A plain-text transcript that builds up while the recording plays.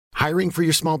Hiring for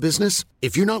your small business?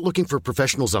 If you're not looking for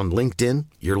professionals on LinkedIn,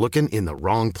 you're looking in the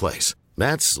wrong place.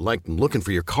 That's like looking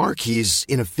for your car keys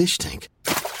in a fish tank.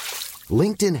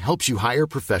 LinkedIn helps you hire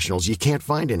professionals you can't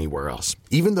find anywhere else,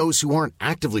 even those who aren't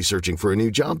actively searching for a new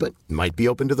job but might be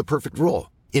open to the perfect role.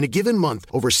 In a given month,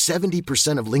 over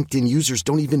 70% of LinkedIn users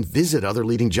don't even visit other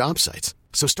leading job sites.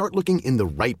 So start looking in the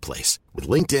right place. With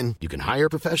LinkedIn, you can hire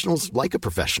professionals like a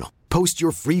professional. Post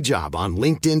your free job on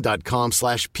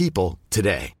linkedin.com/people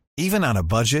today. Even on a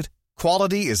budget,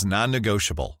 quality is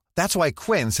non-negotiable. That's why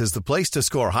Quince is the place to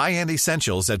score high-end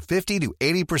essentials at 50 to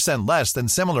 80% less than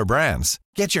similar brands.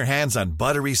 Get your hands on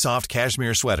buttery soft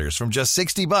cashmere sweaters from just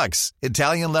 $60,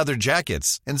 Italian leather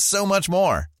jackets, and so much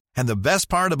more. And the best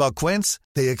part about Quince,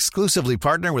 they exclusively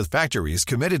partner with factories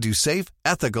committed to safe,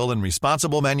 ethical, and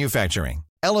responsible manufacturing.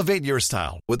 Elevate your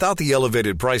style without the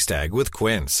elevated price tag with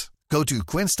Quince. Go to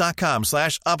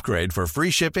quince.com/upgrade for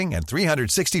free shipping and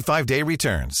 365-day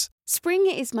returns. Spring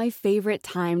is my favorite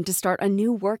time to start a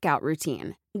new workout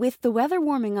routine. With the weather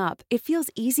warming up, it feels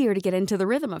easier to get into the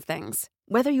rhythm of things.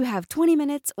 Whether you have 20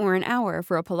 minutes or an hour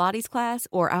for a Pilates class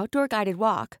or outdoor guided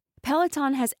walk,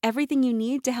 Peloton has everything you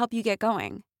need to help you get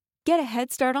going. Get a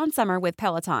head start on summer with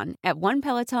Peloton at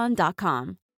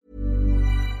onepeloton.com.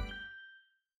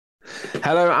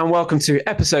 Hello and welcome to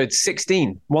episode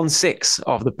 16 of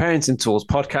the Parenting Tools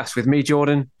podcast with me,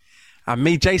 Jordan. And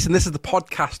me, Jason. This is the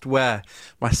podcast where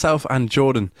myself and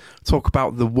Jordan talk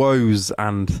about the woes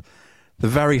and the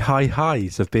very high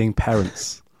highs of being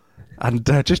parents and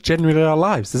just genuinely our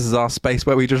lives. This is our space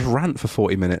where we just rant for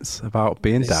 40 minutes about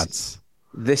being dads.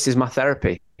 This is my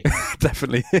therapy.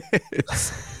 Definitely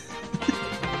is.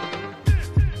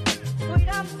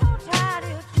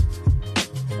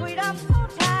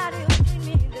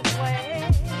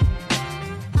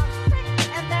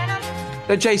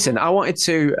 So, Jason, I wanted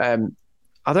to,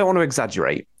 I don't want to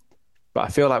exaggerate, but I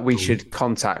feel like we should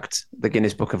contact the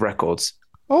Guinness Book of Records.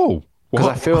 Oh, because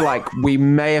I feel like we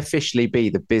may officially be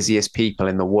the busiest people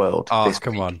in the world. Oh,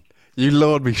 come on. You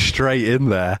lured me straight in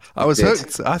there. I was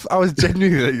hooked. I was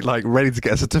genuinely like ready to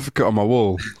get a certificate on my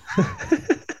wall.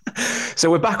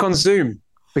 So we're back on Zoom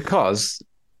because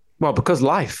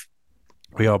life.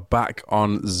 We are back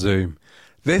on Zoom.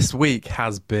 This week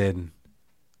has been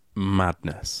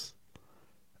madness.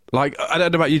 Like, I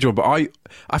don't know about you, John, but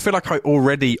I feel like I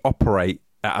already operate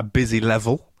at a busy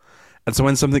level. And so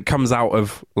when something comes out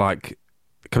of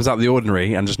the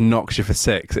ordinary and just knocks you for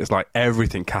six, it's like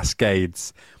everything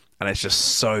cascades and it's just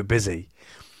so busy.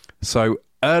 So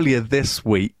earlier this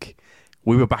week,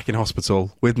 we were back in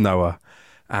hospital with Noah.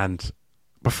 And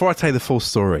before I tell you the full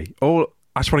story, I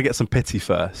just want to get some pity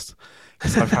first.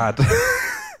 Because I've had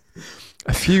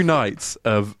a few nights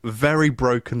of very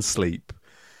broken sleep.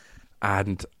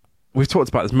 And we've talked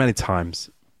about this many times,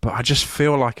 but I just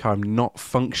feel like I'm not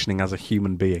functioning as a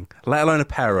human being, let alone a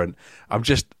parent. I'm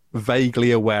just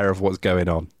vaguely aware of what's going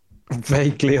on.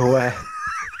 Vaguely aware.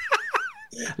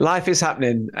 Life is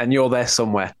happening and you're there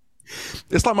somewhere.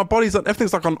 It's like my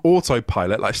everything's like on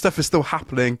autopilot. Like stuff is still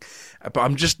happening, but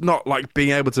I'm just not like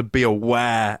being able to be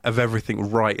aware of everything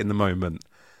right in the moment.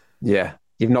 Yeah.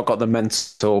 You've not got the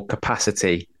mental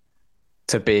capacity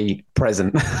to be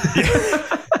present.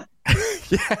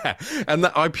 Yeah, and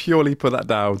I purely put that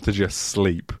down to just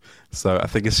sleep. So I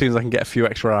think as soon as I can get a few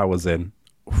extra hours in,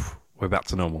 we're back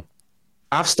to normal.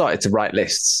 I've started to write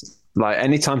lists. Like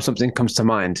anytime something comes to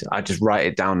mind, I just write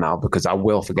it down now because I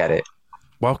will forget it.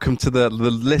 Welcome to the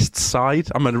list side.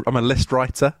 I'm a list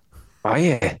writer. Oh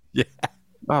yeah, yeah.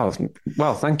 Oh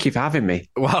well, thank you for having me.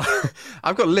 Well,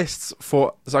 I've got lists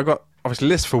so I've got obviously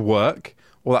lists for work,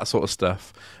 all that sort of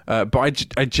stuff. But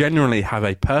I genuinely have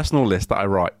a personal list that I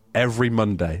write every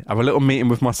Monday. I have a little meeting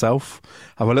with myself,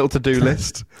 have a little to-do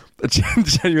list.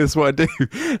 Genuinely, that's what I do.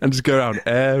 And just go around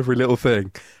every little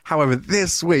thing. However,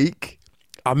 this week,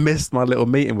 I missed my little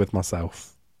meeting with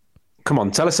myself. Come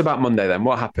on, tell us about Monday then.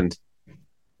 What happened?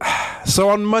 So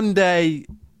on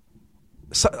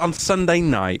Sunday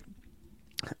night,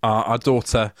 our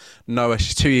daughter, Noah,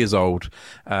 she's 2 years old.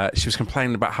 She was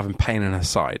complaining about having pain in her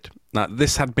side. Now,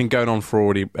 this had been going on for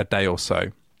already a day or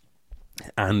so.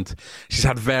 And she's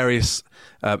had various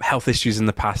health issues in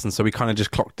the past, and so we kind of just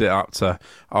clocked it up to,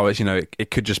 it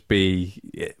could just be,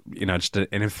 just an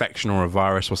infection or a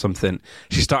virus or something.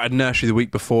 She started nursery the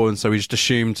week before, and so we just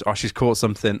assumed, she's caught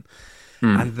something.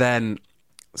 And then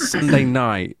Sunday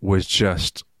night was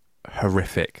just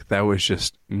horrific. There was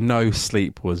just no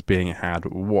sleep was being had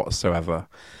whatsoever.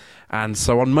 And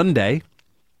so on Monday,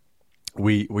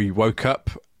 we woke up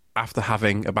after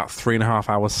having about 3.5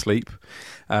 hours sleep.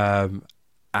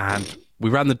 And we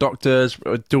ran the doctors,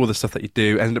 do all the stuff that you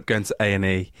do, ended up going to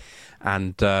A&E.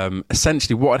 And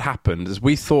essentially what had happened is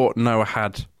we thought Noah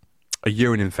had a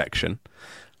urine infection.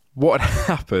 What had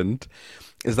happened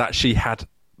is that she had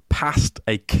passed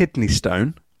a kidney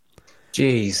stone.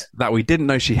 Jeez. That we didn't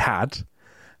know she had.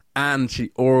 And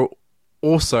she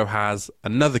also has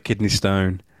another kidney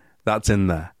stone that's in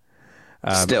there.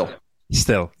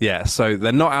 Still, yeah. So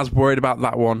they're not as worried about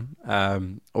that one,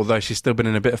 although she's still been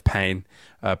in a bit of pain,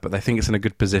 but they think it's in a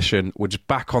good position. We're just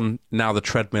back on now the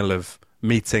treadmill of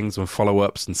meetings and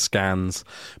follow-ups and scans.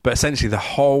 But essentially the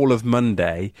whole of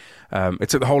Monday, it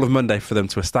took the whole of Monday for them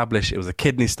to establish it was a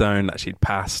kidney stone that she'd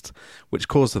passed, which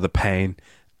caused her the pain,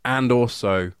 and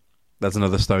also there's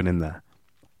another stone in there.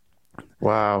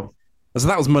 Wow. So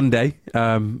that was Monday.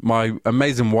 My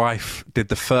amazing wife did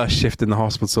the first shift in the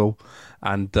hospital,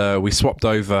 and we swapped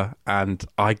over, and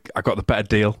I got the better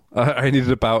deal. I only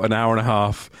needed about an hour and a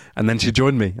half, and then she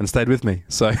joined me and stayed with me.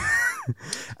 So,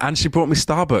 and she brought me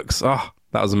Starbucks. Oh,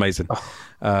 that was amazing.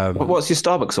 What's your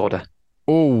Starbucks order?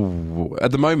 Oh,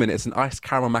 at the moment it's an iced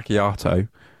caramel macchiato.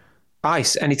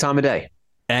 Ice any time of day.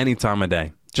 Any time of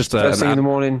day. Just First thing in the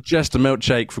morning. Just a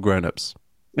milkshake for grown-ups.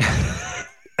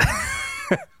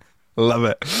 Love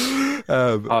it.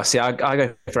 I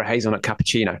go for a hazelnut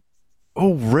cappuccino.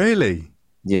 Oh, really?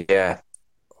 Yeah.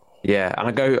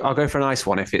 And I'll go for a nice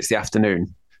one if it's the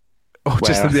afternoon. Oh,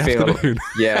 just in the afternoon.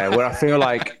 Yeah, where I feel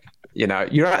like, you're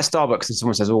at Starbucks and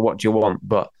someone says, well, what do you want?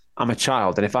 But I'm a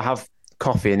child, and if I have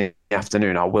coffee in the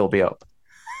afternoon, I will be up.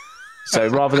 So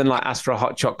rather than ask for a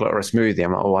hot chocolate or a smoothie,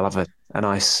 I'm like, I'll have a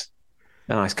nice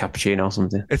cappuccino or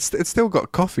something. It's still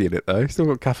got coffee in it though. It's still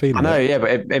got caffeine. I know, yeah,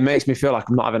 but it makes me feel like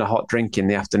I'm not having a hot drink in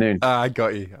the afternoon. I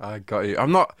got you.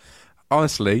 I'm not,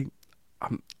 honestly,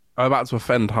 I'm about to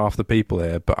offend half the people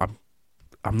here, but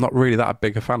I'm not really that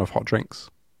big a fan of hot drinks.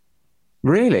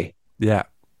 Really? Yeah.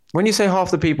 When you say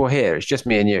half the people here, it's just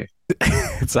me and you.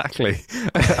 Exactly.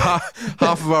 half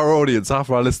of our audience, half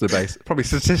of our listener base. Probably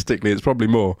statistically, it's probably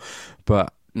more,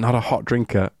 but not a hot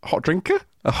drinker. Hot drinker?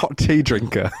 A hot tea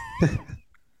drinker.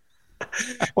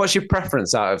 What's your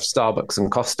preference out of Starbucks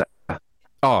and Costa?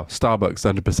 Oh,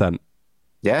 Starbucks, 100%.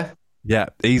 Yeah? Yeah,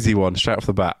 easy one, straight off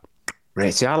the bat.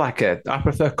 Right, see, I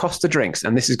prefer Costa drinks,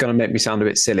 and this is going to make me sound a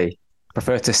bit silly. I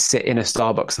prefer to sit in a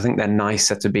Starbucks. I think they're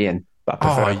nicer to be in, but I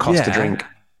prefer a Costa drink.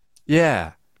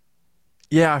 Yeah.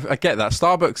 Yeah, I get that.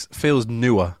 Starbucks feels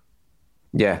newer.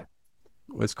 Yeah.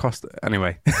 It's Costa.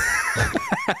 Anyway.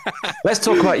 Let's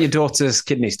talk about your daughter's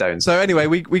kidney stones. So anyway,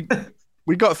 we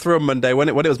got through on Monday when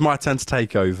it was my turn to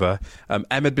take over. Em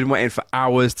had been waiting for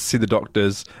hours to see the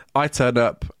doctors. I turn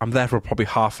up. I'm there for probably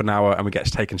half an hour, and we get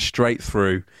taken straight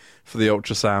through for the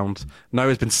ultrasound.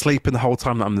 Noah's been sleeping the whole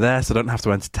time that I'm there, so I don't have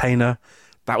to entertain her.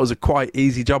 That was a quite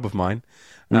easy job of mine.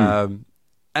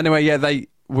 Anyway, yeah,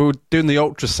 we were doing the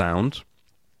ultrasound,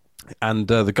 and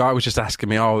the guy was just asking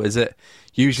me, is it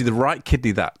usually the right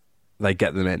kidney that they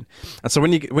get them in? And so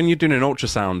when you're doing an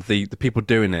ultrasound, the people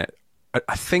doing it,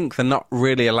 I think they're not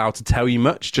really allowed to tell you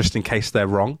much, just in case they're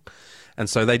wrong. And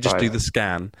so they just do the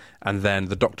scan, and then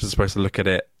the doctor's supposed to look at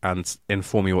it and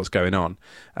inform you what's going on.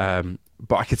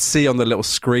 But I could see on the little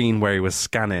screen where he was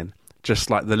scanning, just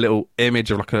like the little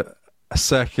image of like a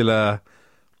circular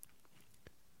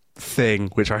thing,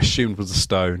 which I assumed was a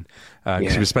stone,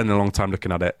 because he was spending a long time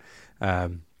looking at it.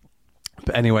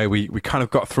 But anyway, we kind of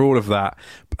got through all of that,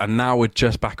 and now we're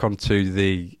just back onto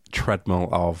the treadmill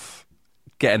of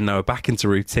getting Noah back into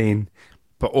routine,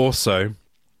 but also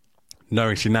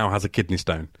knowing she now has a kidney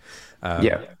stone.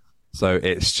 So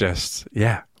it's just,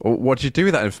 what do you do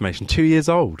with that information? 2 years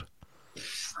old.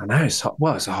 I know. It's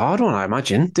a hard one, I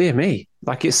imagine. Dear me.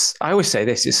 I always say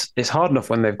this, it's hard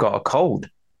enough when they've got a cold.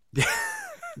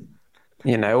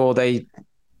 Or they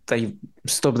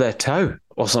stub their toe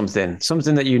or something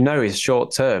that is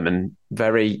short term and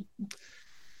very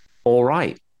all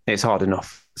right. It's hard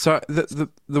enough. So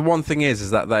the one thing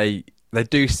is that they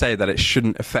do say that it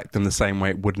shouldn't affect them the same way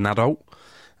it would an adult.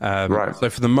 Right. So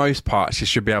for the most part, she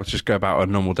should be able to just go about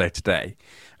a normal day to day.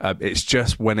 It's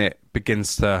just when it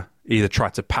begins to either try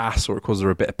to pass or it causes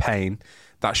her a bit of pain,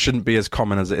 that shouldn't be as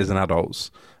common as it is in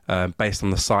adults, based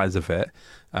on the size of it.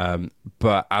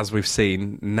 But as we've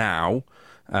seen now,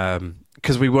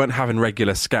 because we weren't having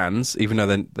regular scans, even though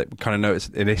they kind of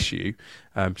noticed an issue,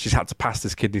 she's had to pass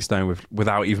this kidney stone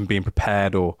without even being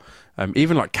prepared, or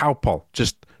even like Calpol,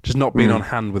 just not being on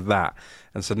hand with that.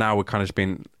 And so now we're kind of just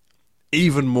being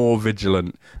even more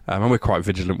vigilant, and we're quite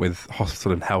vigilant with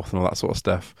hospital and health and all that sort of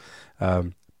stuff.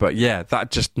 But yeah,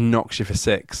 that just knocks you for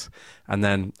six. And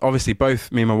then obviously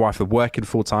both me and my wife are working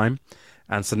full time,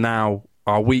 and so now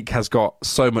our week has got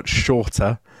so much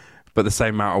shorter, but the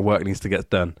same amount of work needs to get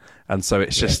done. And so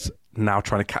it's just now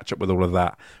trying to catch up with all of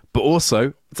that. But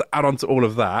also, to add on to all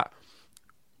of that,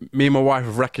 me and my wife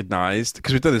have recognised,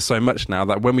 because we've done this so much now,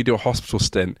 that when we do a hospital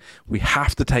stint, we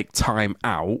have to take time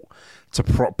out to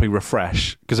properly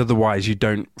refresh, because otherwise you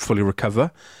don't fully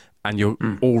recover and you're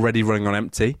already running on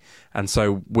empty. And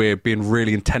so we're being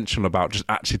really intentional about just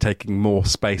actually taking more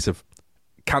space of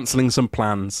cancelling some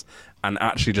plans and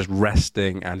actually just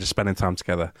resting and just spending time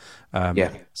together.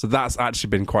 So that's actually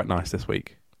been quite nice this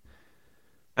week.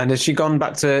 And has she gone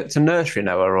back to nursery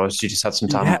now, or has she just had some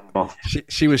time off?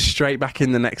 She was straight back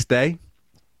in the next day.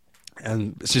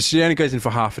 And so she only goes in for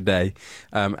half a day.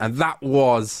 And that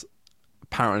was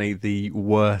apparently the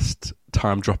worst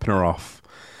time dropping her off.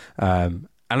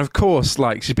 And of course,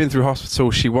 like, she's been through hospital.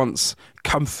 She wants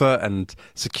comfort and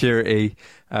security.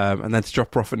 And then to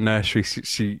drop her off at nursery,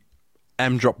 she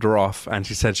dropped her off, and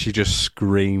she said she just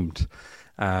screamed.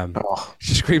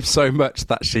 She screamed so much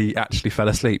that she actually fell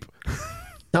asleep.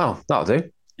 Oh, that'll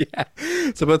do. Yeah.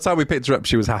 So by the time we picked her up,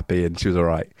 she was happy and she was all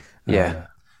right. Yeah.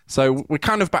 So we're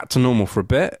kind of back to normal for a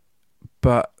bit,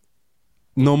 but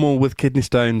normal with kidney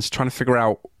stones, trying to figure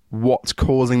out what's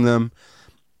causing them.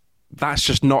 That's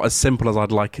just not as simple as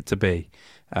I'd like it to be.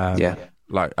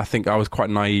 Like, I think I was quite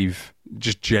naive,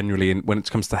 just generally, when it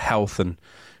comes to health and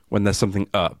when there's something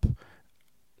up.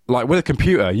 Like, with a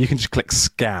computer, you can just click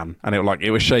scan and it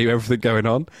will show you everything going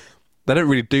on. They don't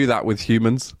really do that with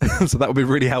humans. So that would be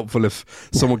really helpful if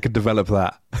someone could develop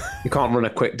that. You can't run a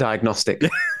quick diagnostic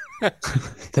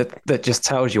that just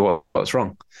tells you what's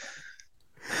wrong.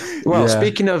 Well,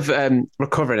 speaking of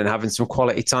recovering and having some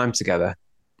quality time together,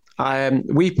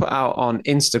 we put out on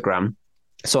Instagram.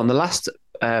 So on the last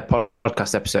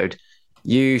podcast episode,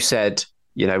 you said,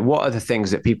 what are the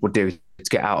things that people do to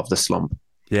get out of the slump?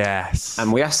 Yes.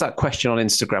 And we asked that question on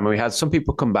Instagram, and we had some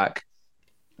people come back.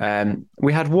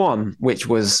 We had one which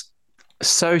was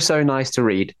so nice to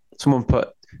read. Someone put,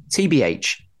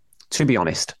 TBH, to be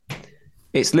honest,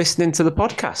 it's listening to the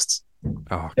podcasts.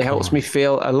 It helps me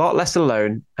feel a lot less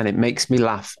alone, and it makes me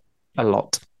laugh a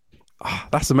lot. Oh,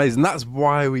 that's amazing. That's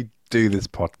why we do this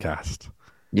podcast.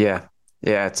 Yeah,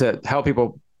 to help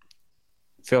people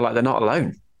feel like they're not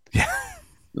alone. Yeah.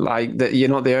 Like that you're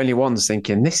not the only ones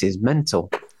thinking, this is mental.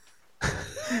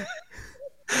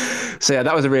 So yeah,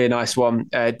 that was a really nice one.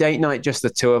 Date night, just the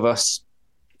two of us.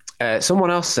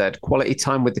 Someone else said quality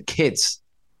time with the kids.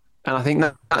 And I think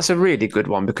that's a really good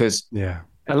one, because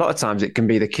a lot of times it can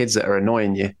be the kids that are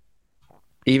annoying you.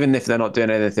 Even if they're not doing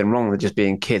anything wrong, they're just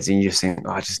being kids, and you just think,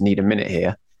 I just need a minute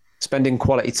here. Spending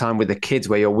quality time with the kids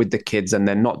where you're with the kids and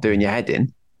they're not doing your head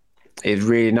in is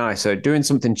really nice. So doing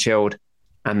something chilled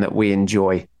and that we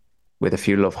enjoy with a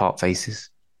few love heart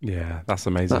faces. Yeah, that's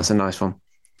amazing. That's a nice one.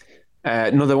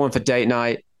 Another one for date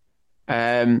night.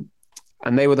 And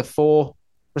they were the 4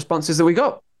 responses that we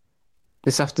got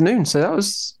this afternoon. So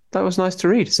that was nice to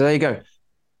read. So there you go.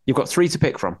 You've got 3 to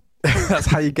pick from. That's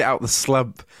how you get out the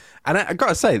slump. And I got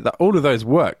to say that all of those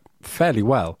work fairly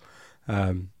well.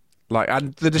 And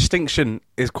the distinction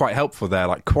is quite helpful there.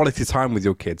 Like, quality time with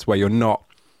your kids where you're not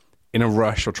in a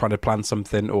rush or trying to plan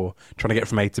something or trying to get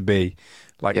from A to B.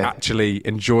 Actually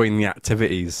enjoying the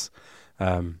activities.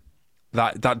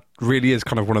 That really is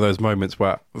kind of one of those moments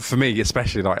where, for me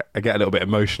especially, like, I get a little bit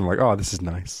emotional, like, oh, this is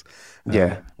nice.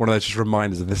 One of those just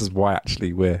reminders of this is why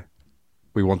actually we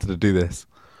wanted to do this.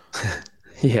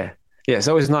 Yeah, it's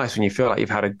always nice when you feel like you've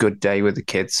had a good day with the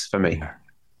kids, for me.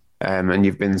 And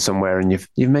you've been somewhere and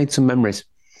you've made some memories.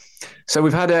 So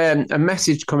we've had a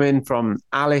message come in from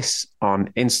Alice on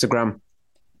Instagram,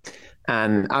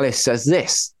 and Alice says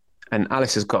this, and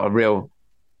Alice has got a real,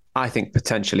 I think,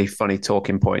 potentially funny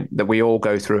talking point that we all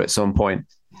go through at some point.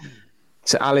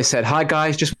 So Alice said, "Hi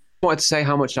guys, just wanted to say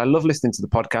how much I love listening to the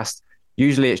podcast.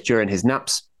 Usually it's during his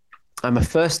naps. I'm a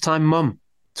first-time mum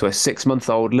to a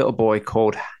 6-month-old little boy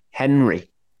called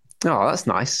Henry." Oh, that's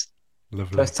nice.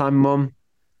 Lovely. First-time mum,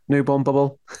 newborn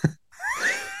bubble.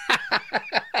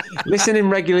 Listening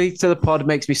regularly to the pod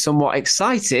makes me somewhat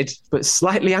excited, but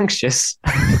slightly anxious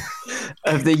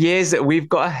of the years that we've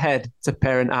got ahead to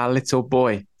parent our little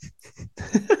boy.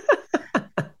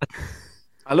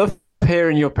 I love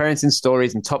hearing your parenting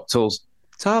stories and top tools.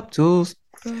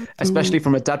 Especially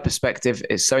from a dad perspective,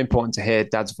 it's so important to hear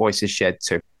dad's voices shared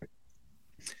too.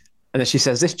 And then she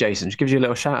says this, Jason, she gives you a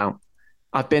little shout out.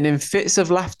 I've been in fits of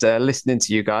laughter listening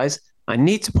to you guys. I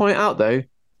need to point out though,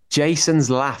 Jason's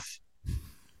laugh.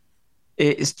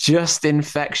 It's just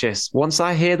infectious. Once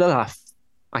I hear the laugh,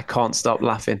 I can't stop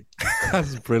laughing.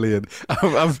 That's brilliant.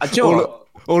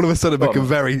 All of a sudden become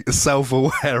very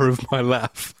self-aware of my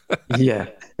laugh. Yeah,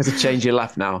 have to change your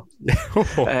laugh now.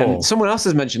 Someone else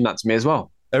has mentioned that to me as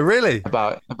well. Oh, really?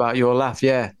 About your laugh,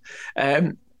 yeah.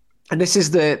 And this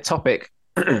is the topic,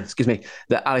 excuse me,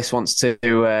 that Alice wants to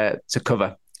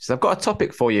cover. So I've got a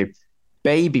topic for you: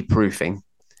 baby proofing.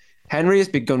 Henry has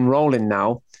begun rolling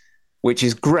now, which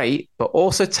is great, but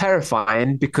also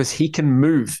terrifying because he can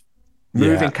move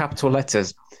in capital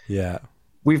letters. Yeah.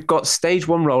 We've got stage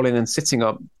 1 rolling and sitting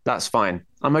up. That's fine.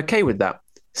 I'm okay with that.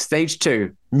 Stage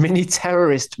 2, mini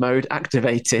terrorist mode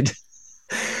activated,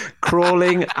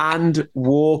 crawling and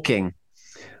walking.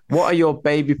 What are your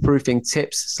baby proofing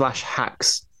tips /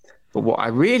 hacks? But what I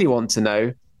really want to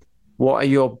know, what are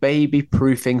your baby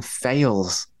proofing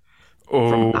fails?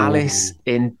 From Alice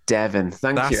in Devon.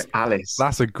 Thank you, Alice.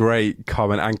 That's a great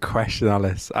comment and question,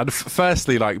 Alice. And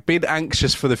firstly, like, being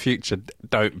anxious for the future,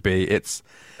 don't be. It's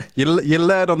you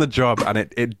learn on the job, and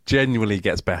it genuinely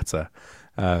gets better.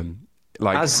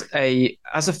 Like, as a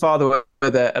father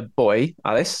with a boy,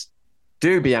 Alice,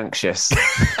 do be anxious.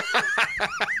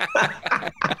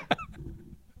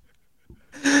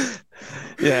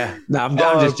 Yeah, no, I'm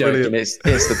just joking. Brilliant.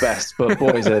 It's the best, but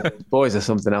boys are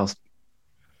something else.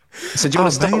 So do you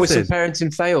want to start with some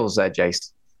parenting fails there,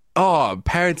 Jace? Oh,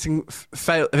 parenting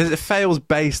fails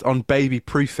based on baby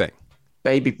proofing.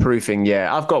 Baby proofing,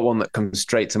 yeah. I've got one that comes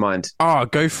straight to mind. Oh,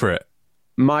 go for it.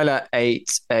 Mila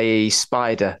ate a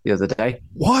spider the other day.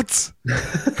 What? You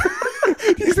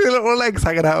see the little legs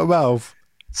hanging out of her mouth?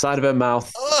 Side of her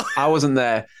mouth. I wasn't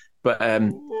there, but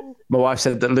my wife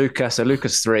said that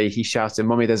Lucas 3, he shouted,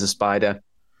 "Mummy, there's a spider."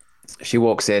 She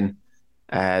walks in,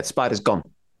 spider's gone.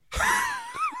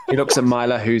 He looks at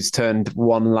Mila, who's turned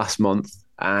 1 last month,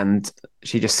 and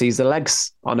she just sees the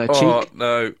legs on her cheek. Oh,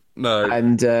 no.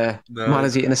 And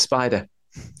Mila's eating a spider.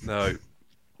 No.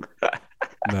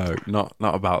 No, not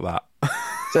about that.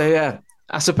 So, yeah,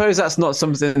 I suppose that's not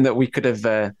something that we could have...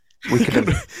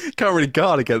 Can't really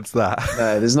guard against that.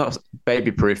 There's not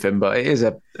baby proofing, but it is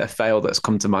a fail that's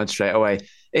come to mind straight away.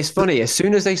 It's funny, as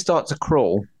soon as they start to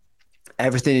crawl,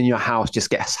 everything in your house just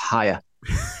gets higher.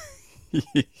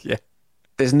 Yeah.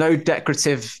 There's no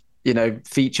decorative,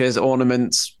 features,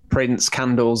 ornaments, prints,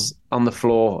 candles on the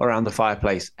floor around the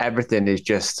fireplace. Everything is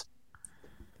just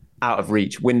out of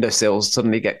reach. Windowsills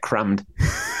suddenly get crammed.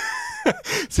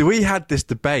 See, we had this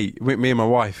debate with me and my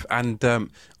wife, and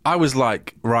I was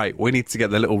like, right, we need to get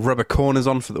the little rubber corners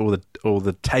on for all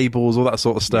the tables, all that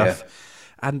sort of stuff.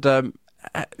 Yeah. And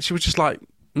she was just like,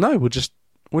 no, we'll just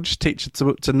teach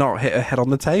her to not hit her head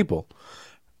on the table.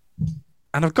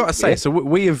 And I've got to say, so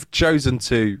we have chosen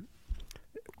to...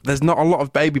 There's not a lot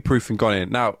of baby proofing gone in.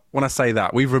 Now, when I say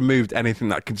that, we've removed anything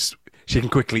that she can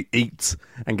quickly eat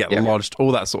and get lodged,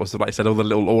 all that sort of stuff. Like I said, all the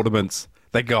little ornaments,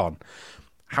 they're gone.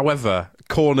 However,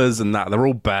 corners and that, they're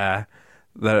all bare.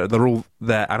 They're all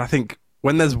there. And I think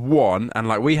when there's one, and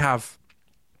like we have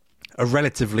a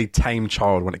relatively tame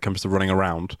child when it comes to running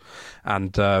around,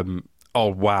 and oh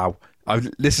wow,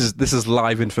 this is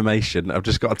live information. I've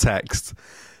just got a text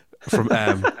from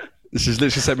she's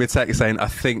literally sent me a text saying, "I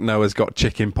think Noah's got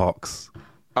chicken pox."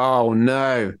 Oh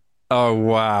no! Oh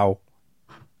wow!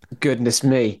 Goodness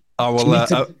me! I will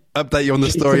update you on the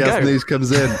story as news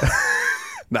comes in.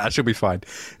 Nah, she'll be fine.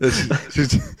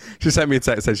 She sent me a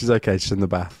text saying she's okay. She's in the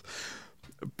bath.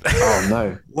 Oh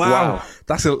no! Wow.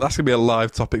 That's gonna be a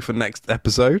live topic for next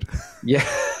episode. Yeah.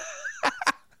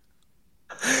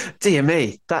 Dear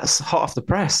me, that's hot off the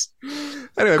press.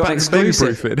 Anyway, back to baby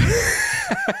proofing.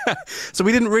 So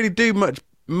we didn't really do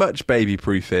much baby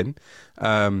proofing,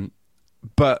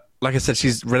 but like I said,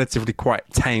 she's relatively quite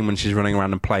tame when she's running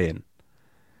around and playing.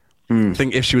 I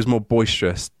think if she was more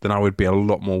boisterous, then I would be a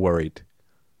lot more worried.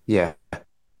 Yeah.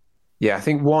 I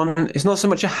think it's not so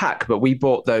much a hack, but we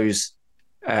bought those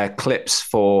clips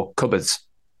for cupboards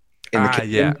in the kitchen.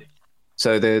 Yeah.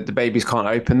 So the babies can't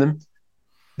open them.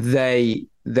 They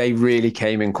really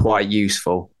came in quite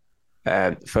useful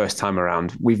first time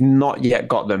around. We've not yet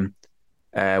got them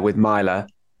with Mila,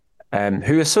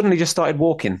 who has suddenly just started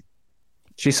walking.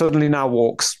 She suddenly now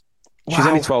walks. Wow. She's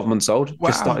only 12 months old,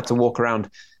 just started to walk around.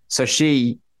 So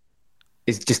she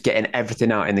is just getting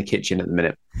everything out in the kitchen at the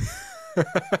minute.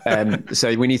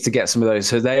 So we need to get some of those.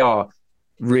 So they are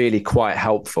really quite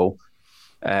helpful,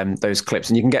 those clips.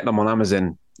 And you can get them on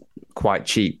Amazon quite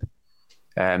cheap.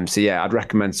 So yeah, I'd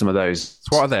recommend some of those.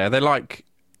 So what are they? Are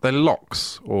they're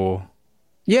locks or?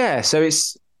 Yeah, so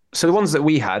the ones that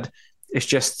we had, it's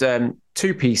just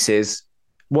 2 pieces.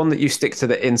 One that you stick to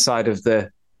the inside of the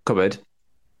cupboard,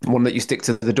 one that you stick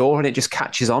to the door, and it just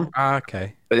catches on.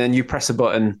 Okay. But then you press a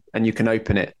button and you can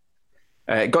open it.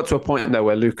 It got to a point though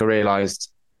where Luca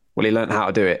realised, he learned how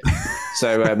to do it.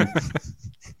 So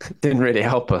didn't really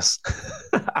help us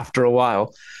after a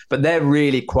while. But they're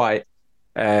really quite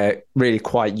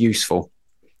useful.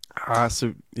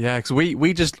 So yeah, because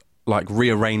we just like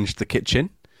rearranged the kitchen.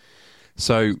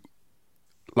 So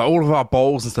like all of our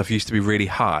bowls and stuff used to be really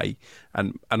high,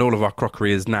 and all of our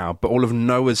crockery is now, but all of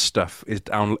Noah's stuff is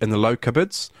down in the low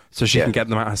cupboards, so she can get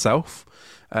them out herself.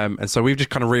 And so we've just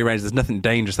kind of rearranged. There's nothing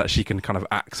dangerous that she can kind of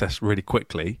access really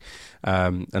quickly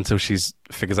until she's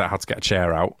figures out how to get a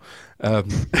chair out.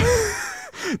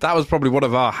 That was probably one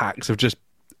of our hacks of just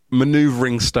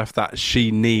manoeuvring stuff that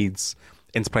she needs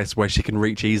into places where she can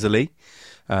reach easily.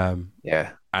 And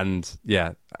I mean,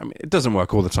 it doesn't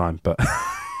work all the time, but.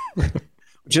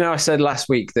 Do you know, I said last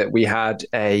week that we had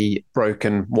a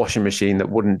broken washing machine that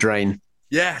wouldn't drain.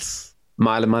 Yes.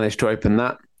 Mila managed to open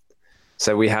that.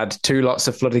 So we had 2 lots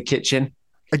of flooded kitchen.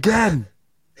 Again.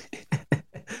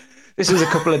 This was a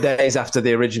couple of days after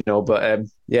the original, but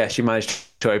she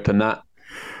managed to open that.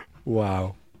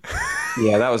 Wow.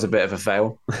 Yeah, that was a bit of a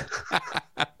fail.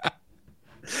 But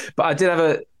I did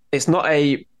have it's not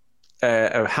a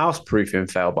house-proofing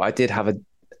fail, but I did have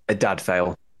a dad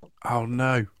fail. Oh,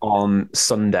 no. On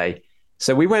Sunday.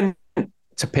 So we went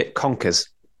to pick conkers.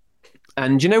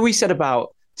 And, we said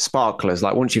about sparklers,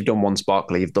 like once you've done one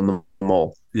sparkler, you've done them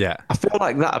all. Yeah. I feel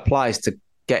like that applies to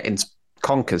getting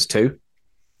conkers too.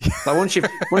 Like once you've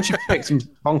picked some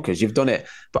conkers, you've done it.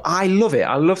 But I love it.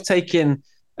 I love taking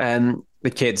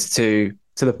the kids to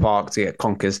the park to get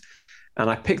conkers. And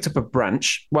I picked up a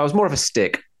branch. Well, it was more of a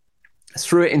stick.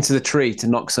 Threw it into the tree to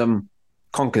knock some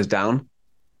conkers down.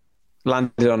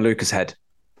 Landed on Luca's head.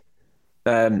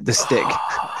 The stick.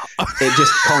 It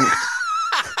just conked.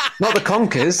 Not the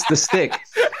conkers, the stick.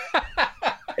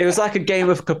 It was like a game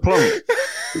of Kaplunk.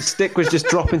 The stick was just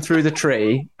dropping through the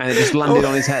tree and it just landed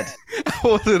on his head. I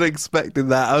wasn't expecting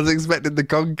that. I was expecting the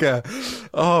conker.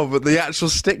 Oh, but the actual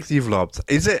stick you've lobbed.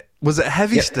 Was it a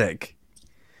heavy stick?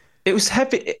 It was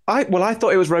heavy. I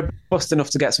thought it was robust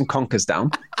enough to get some conkers down.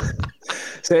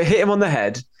 So it hit him on the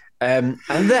head. And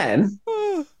then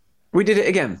we did it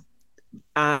again.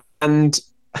 And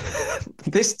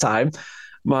this time,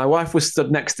 my wife was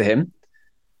stood next to him.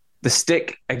 The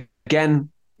stick again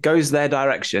goes their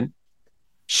direction.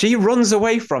 She runs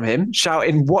away from him,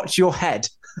 shouting, "Watch your head."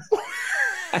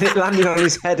 And it landed on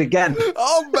his head again.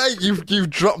 Oh, mate, you've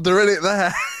dropped her in it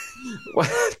there.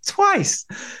 Twice.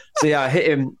 So yeah, I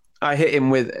hit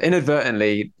him with,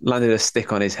 inadvertently, landed a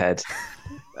stick on his head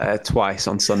twice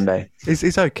on Sunday.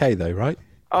 It's okay though, right?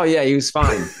 Oh yeah, he was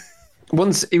fine.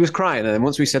 Once he was crying, and then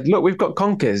once we said, "Look, we've got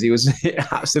conkers," he was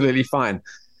absolutely fine.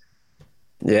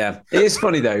 Yeah, it is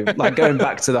funny though. Like going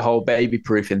back to the whole baby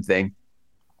proofing thing,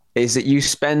 is that you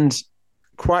spend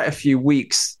quite a few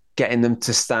weeks getting them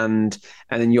to stand,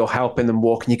 and then you're helping them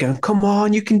walk, and you're going, "Come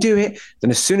on, you can do it."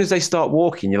 Then as soon as they start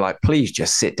walking, you're like, "Please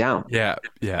just sit down." Yeah.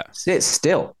 Sit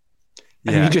still.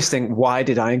 And you just think, why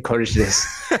did I encourage this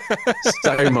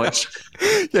so much?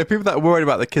 Yeah, people that are worried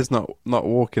about their kids not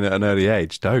walking at an early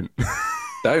age don't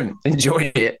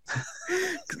enjoy it.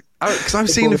 Because I've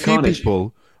seen a few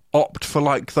people opt for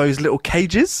like those little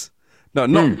cages. No,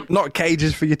 not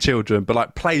cages for your children, but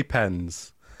like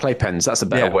playpens. Playpens, that's a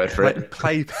better word for it.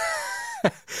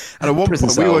 And at one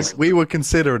point we were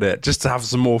considering it just to have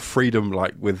some more freedom,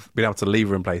 like with being able to leave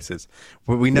her in places,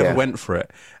 but we never went for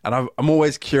it. And I'm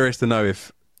always curious to know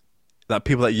if that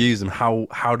people that use them, how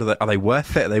are they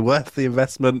worth it? Are they worth the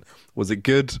investment? Was it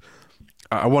good?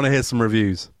 I want to hear some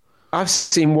reviews. I've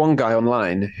seen one guy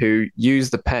online who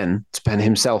used the pen to pen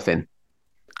himself in.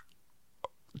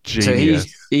 Genius. So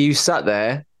he sat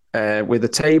there with a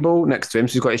table next to him.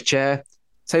 So he's got his chair,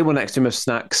 table next to him of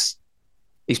snacks.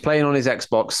 He's playing on his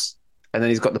Xbox, and then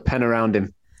he's got the pen around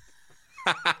him.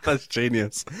 That's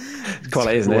genius.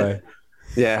 Quality, isn't it?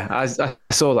 Yeah, I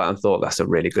saw that and thought that's a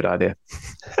really good idea.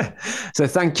 So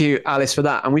thank you, Alice, for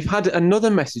that. And we've had another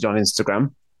message on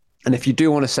Instagram. And if you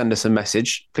do want to send us a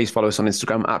message, please follow us on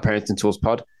Instagram at Parenting Tools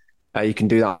Pod. You can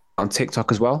do that on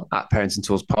TikTok as well at Parenting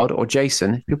Tools Pod. Or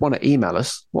Jason, if you want to email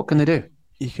us, what can they do?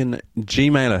 You can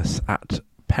Gmail us at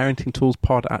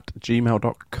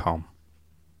parentingtoolspod@gmail.com.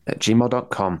 At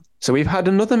gmail.com. So we've had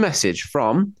another message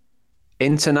from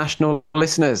international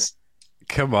listeners.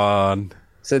 Come on.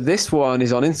 So this one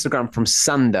is on Instagram from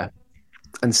Sander.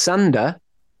 And Sander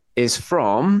is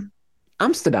from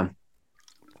Amsterdam.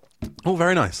 Oh,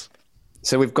 very nice.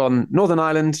 So we've gone Northern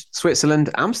Ireland, Switzerland,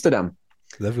 Amsterdam.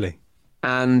 Lovely.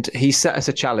 And he set us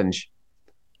a challenge.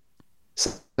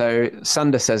 So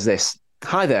Sander says this.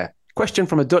 Hi there. Question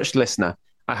from a Dutch listener.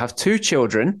 I have 2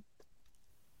 children.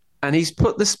 And he's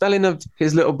put the spelling of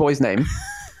his little boy's name.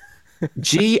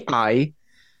 Gijs.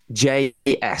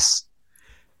 Gijs.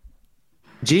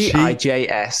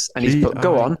 And he's put,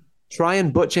 go on, try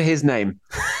and butcher his name.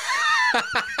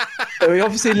 So he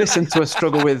obviously listened to us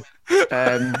struggle with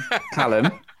Callum.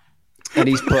 And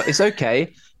he's put, it's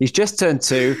okay. He's just turned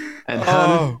 2, and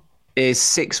Hun is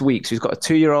 6 weeks. He's got a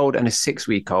 2-year-old and a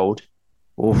 6-week-old.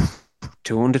 Oof,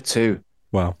 2 under 2.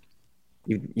 Wow.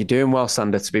 You're doing well,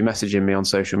 Sander, to be messaging me on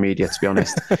social media, to be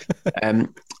honest.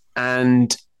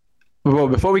 And well,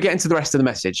 before we get into the rest of the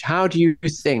message, how do you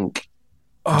think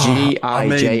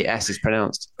GIJS is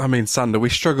pronounced? I mean, Sander, we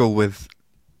struggle with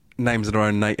names in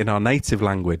our native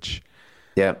language.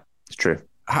 Yeah, it's true.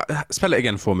 Spell it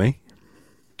again for me.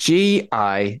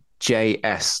 GIJS.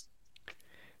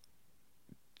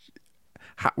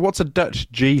 What's a Dutch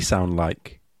G sound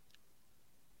like?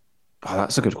 Oh,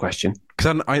 that's a good question.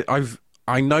 Because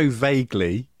I know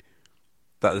vaguely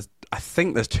that I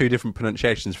think there's 2 different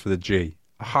pronunciations for the G,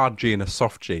 a hard G and a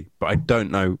soft G, but I don't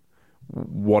know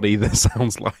what either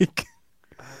sounds like.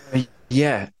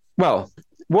 Yeah. Well,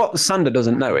 what Sander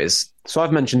doesn't know is, so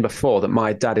I've mentioned before that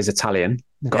my dad is Italian,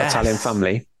 got Italian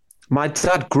family. My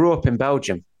dad grew up in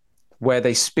Belgium, where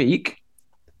they speak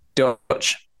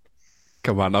Dutch.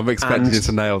 Come on, I'm expecting you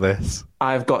to nail this.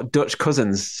 I've got Dutch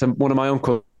cousins. So one of my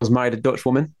uncles married a Dutch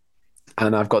woman,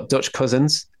 and I've got Dutch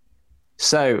cousins.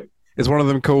 So is one of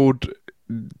them called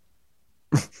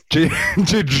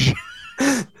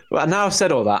Well, now I've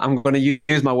said all that, I'm going to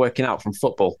use my working out from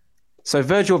football. So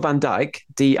Virgil van Dijk,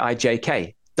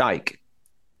 D-I-J-K, Dijk.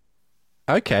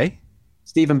 Okay.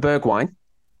 Steven Bergwijn,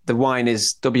 the wine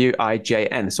is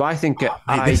W-I-J-N. So I think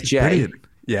I-J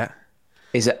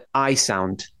is an I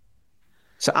sound.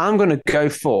 So I'm going to go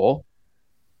for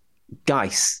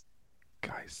Gijs.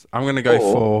 I'm going to go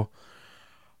for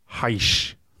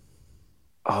Heish.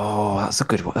 Oh, that's a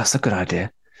good one. That's a good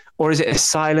idea. Or is it a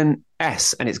silent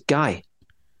S and it's Guy?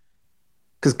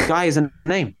 Because Guy is a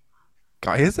name.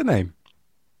 Guy is a name.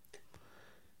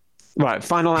 Right,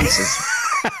 final answers.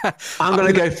 I'm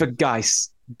going to go for Gijs.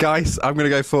 Gijs, I'm going to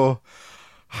go for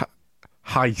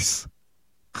Heis.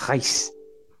 Heis.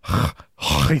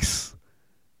 Heis.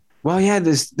 Well, yeah,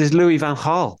 there's Louis van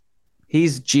Gaal.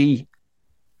 He's G,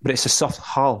 but it's a soft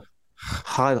Hal.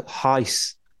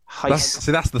 Heis. Heis.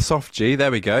 See, that's the soft G.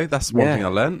 There we go. That's one thing I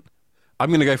learned. I'm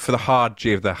going to go for the hard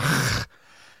G of the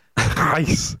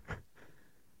Heis.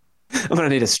 I'm going to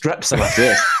need a Strepsil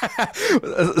after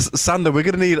this. Sander, we're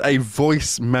going to need a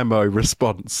voice memo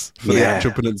response for the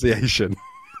actual pronunciation.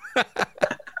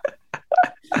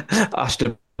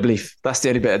 Alsjeblieft. That's the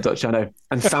only bit of Dutch I know.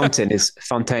 And fountain is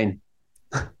fontaine.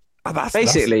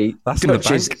 Basically, that's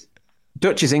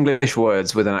Dutch is English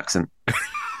words with an accent.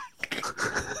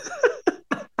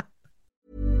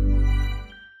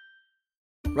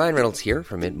 Ryan Reynolds here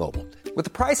from Mint Mobile. With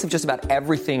the price of just about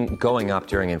everything going up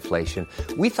during inflation,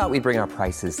 we thought we'd bring our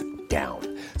prices down.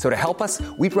 So to help us,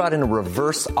 we brought in a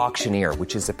reverse auctioneer,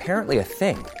 which is apparently a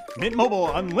thing. Mint Mobile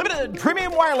Unlimited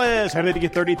Premium Wireless. How to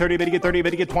get 30, 30, bit to get 30,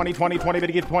 bit to get 20, 20, 20, bit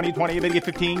to get 20, 20, bit to get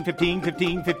 15, 15,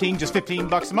 15, 15, just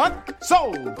 $15 a month?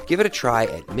 Sold! Give it a try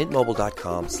at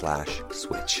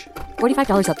mintmobile.com/switch.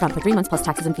 $45 up front for 3 months plus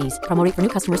taxes and fees. Promo rate for new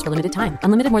customers for limited time.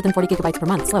 Unlimited more than 40 gigabytes per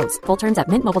month. Slows full terms at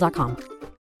mintmobile.com.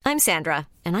 I'm Sandra,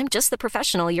 and I'm just the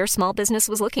professional your small business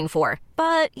was looking for.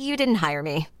 But you didn't hire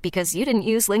me because you didn't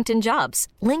use LinkedIn Jobs.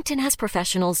 LinkedIn has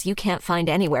professionals you can't find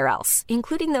anywhere else,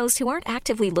 including those who aren't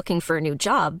actively looking for a new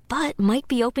job, but might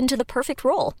be open to the perfect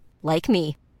role, like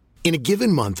me. In a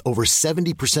given month, over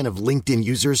 70% of LinkedIn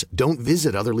users don't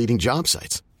visit other leading job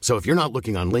sites. So if you're not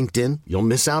looking on LinkedIn, you'll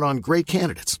miss out on great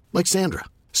candidates like Sandra.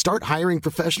 Start hiring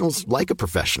professionals like a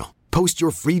professional. Post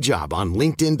your free job on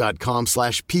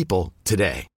linkedin.com/people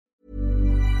today.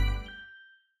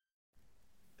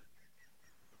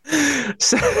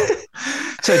 So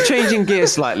changing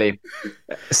gears slightly,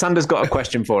 Sander's got a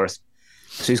question for us.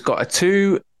 So he's got a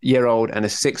 2-year-old and a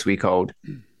 6-week-old,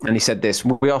 and he said this: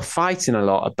 we are fighting a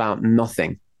lot about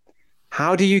nothing.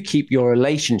 How do you keep your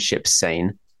relationship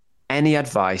sane? Any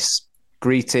advice?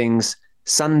 Greetings,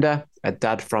 Sander, a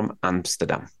dad from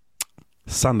Amsterdam.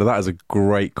 Sander, that is a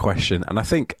great question, and I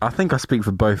think I speak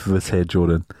for both of us here,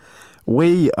 Jordan.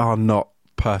 We are not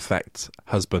perfect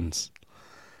husbands.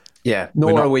 Yeah,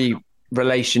 nor are we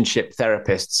relationship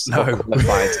therapists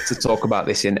qualified to talk about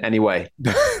this in any way.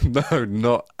 No,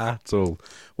 not at all.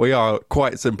 We are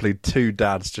quite simply 2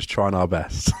 dads just trying our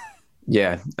best.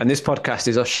 Yeah, and this podcast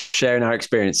is us sharing our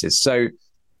experiences. So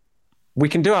we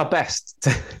can do our best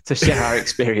to share our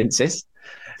experiences.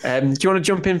 Do you want to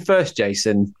jump in first,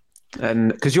 Jason?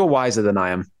 And because you're wiser than I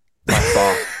am, by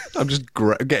far. I'm just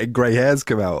getting grey hairs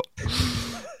come out.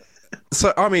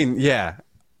 So, I mean, yeah.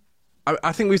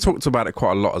 I think we've talked about it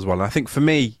quite a lot as well. And I think for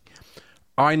me,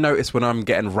 I notice when I'm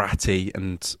getting ratty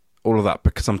and all of that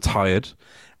because I'm tired.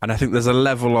 And I think there's a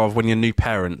level of when you're new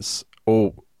parents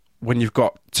or when you've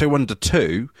got 2 under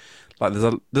 2, Like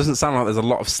doesn't sound like there's a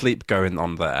lot of sleep going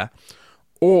on there,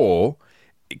 or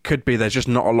it could be there's just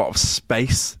not a lot of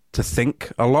space to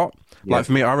think a lot. Yeah. Like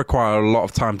for me, I require a lot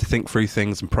of time to think through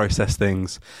things and process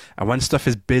things. And when stuff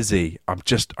is busy, I'm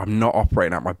not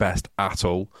operating at my best at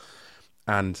all.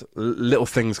 And little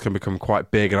things can become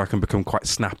quite big, and I can become quite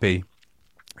snappy,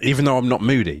 even though I'm not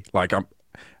moody. Like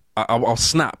I'll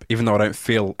snap, even though I don't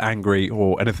feel angry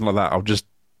or anything like that. I'll just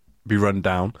be run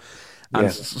down.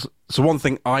 And so one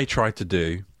thing I try to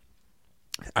do,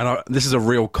 and this is a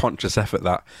real conscious effort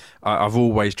that I've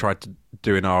always tried to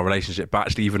do in our relationship, but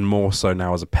actually even more so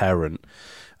now as a parent,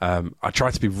 I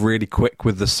try to be really quick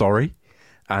with the sorry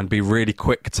and be really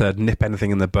quick to nip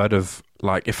anything in the bud of,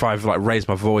 like, if I've like raised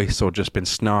my voice or just been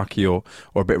snarky or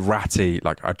a bit ratty,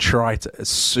 like I try to, as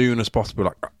soon as possible,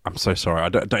 like, I'm so sorry, I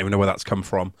don't even know where that's come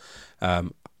from.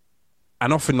 And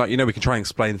often, like, we can try and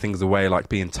explain things away, like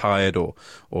being tired or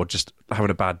just having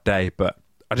a bad day, but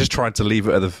I just tried to leave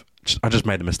it at I just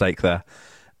made a mistake there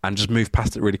and just move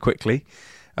past it really quickly.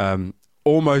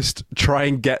 Almost try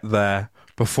and get there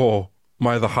before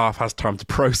my other half has time to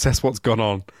process what's gone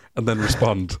on and then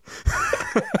respond.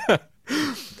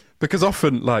 Because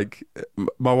often, like,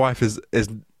 my wife is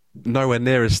nowhere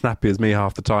near as snappy as me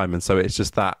half the time, and so it's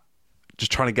just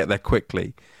trying to get there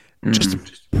quickly. Just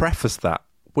to preface that,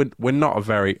 we're not a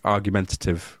very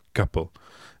argumentative couple.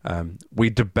 We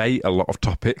debate a lot of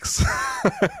topics,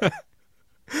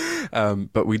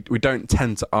 but we don't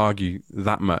tend to argue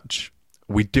that much.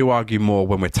 We do argue more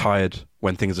when we're tired,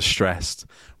 when things are stressed,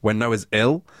 when Noah's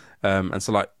ill. And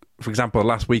so, like, for example,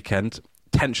 last weekend,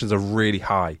 tensions are really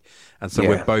high. And so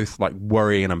we're both, like,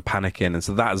 worrying and panicking. And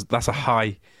so that's a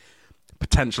high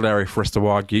potential area for us to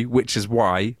argue, which is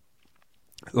why,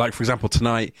 like, for example,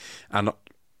 tonight and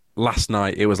last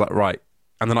night, it was like, right.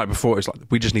 And the night before, it was like,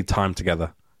 we just need time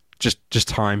together. Just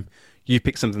time. You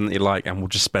pick something that you like and we'll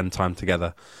just spend time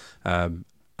together. And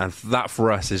that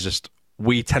for us is just,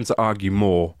 we tend to argue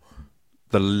more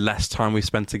the less time we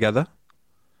spend together.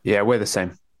 Yeah, we're the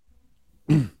same.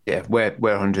 Yeah, we're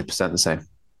 100% the same.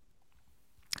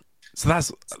 So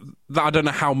that's that. I don't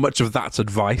know how much of that's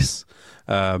advice,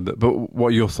 but what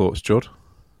are your thoughts, Jord?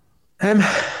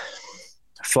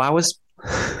 Flowers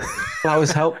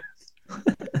help.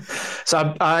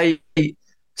 So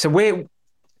we're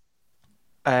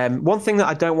one thing that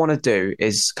I don't want to do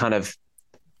is kind of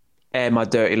air my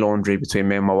dirty laundry between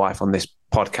me and my wife on this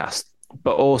podcast,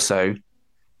 but also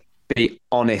be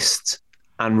honest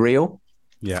and real.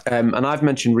 Yeah. And I've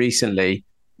mentioned recently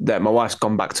that my wife's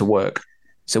gone back to work.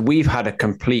 So we've had a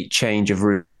complete change of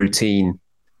routine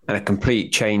and a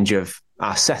complete change of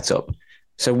our setup.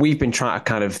 So we've been trying to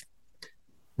kind of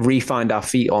re-find our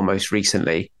feet almost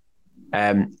recently.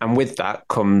 And with that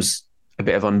comes a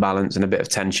bit of unbalance and a bit of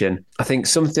tension. I think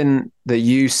something that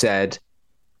you said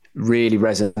really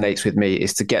resonates with me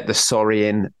is to get the sorry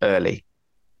in early,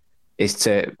 is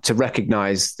to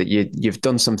recognize that you've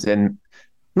done something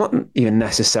not even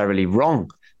necessarily wrong,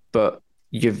 but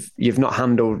you've not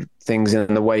handled things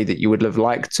in the way that you would have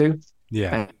liked to.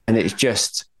 Yeah. And it's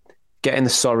just getting the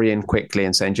sorry in quickly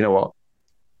and saying, do you know what?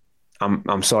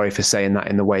 I'm sorry for saying that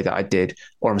in the way that I did,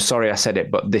 or I'm sorry I said it,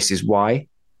 but this is why.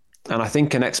 And I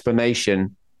think an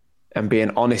explanation and being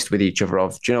honest with each other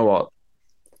of, do you know what?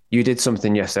 You did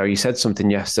something yesterday, or you said something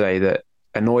yesterday that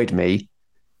annoyed me,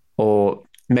 or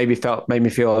made me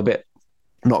feel a bit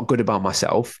not good about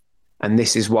myself. And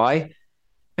this is why.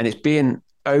 And it's being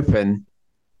open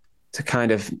to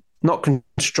kind of not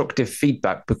constructive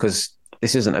feedback, because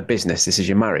this isn't a business, this is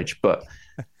your marriage, but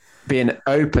being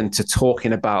open to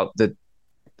talking about the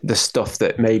stuff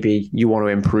that maybe you want to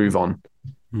improve on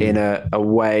in a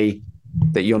way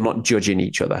that you're not judging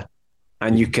each other.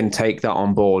 And you can take that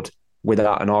on board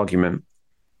without an argument,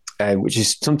 which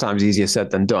is sometimes easier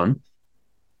said than done.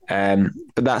 But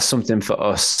that's something for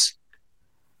us.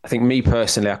 I think me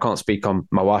personally, I can't speak on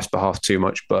my wife's behalf too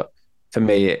much, but for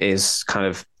me, it is kind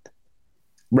of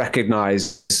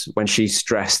recognize when she's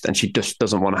stressed and she just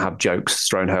doesn't want to have jokes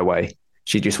thrown her way.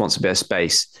 She just wants a bit of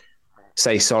space.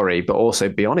 Say sorry, but also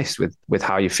be honest with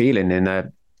how you're feeling in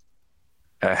a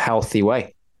healthy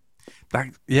way.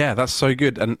 That's so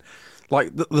good. And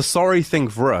like the sorry thing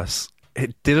for us,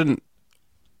 it didn't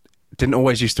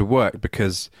always used to work,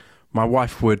 because my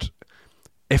wife would,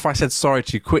 if I said sorry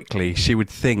too quickly, she would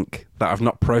think that I've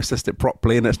not processed it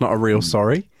properly and it's not a real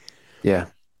sorry. Yeah.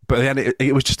 But then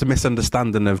it was just a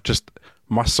misunderstanding of just,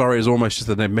 my sorry is almost just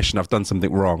an admission I've done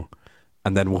something wrong,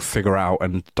 and then we'll figure out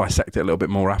and dissect it a little bit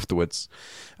more afterwards.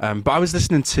 But I was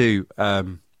listening to a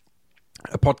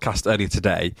podcast earlier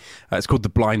today. It's called the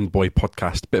Blind Boy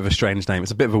Podcast. Bit of a strange name.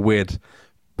 It's a bit of a weird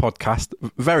podcast.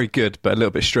 Very good, but a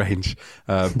little bit strange.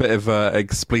 A bit of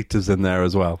expletives in there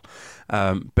as well.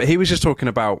 But he was just talking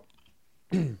about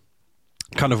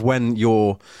kind of when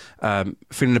you're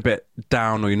feeling a bit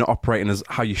down, or you're not operating as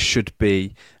how you should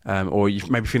be, or you're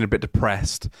maybe feeling a bit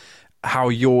depressed, how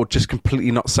you're just completely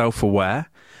not self-aware.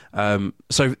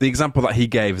 So the example that he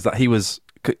gave is that he was,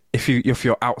 if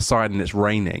you're outside and it's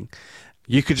raining,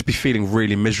 you could just be feeling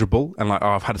really miserable and like, oh,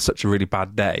 I've had such a really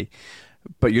bad day,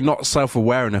 but you're not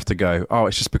self-aware enough to go, oh,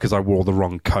 it's just because I wore the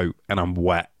wrong coat and I'm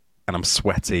wet and I'm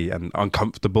sweaty and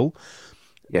uncomfortable.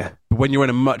 Yeah. But when you're in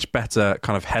a much better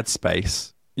kind of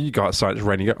headspace, you go outside, it's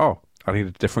raining, you go, oh, I need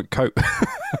a different coat.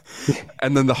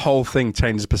 And then the whole thing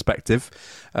changes perspective.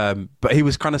 But he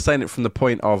was kind of saying it from the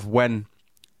point of when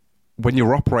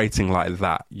you're operating like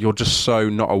that, you're just so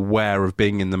not aware of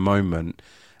being in the moment,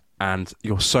 and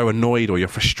you're so annoyed or you're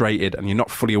frustrated and you're not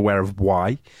fully aware of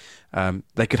why.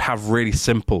 They could have really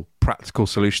simple, practical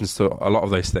solutions to a lot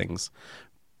of those things.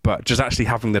 But just actually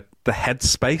having the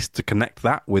headspace to connect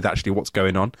that with actually what's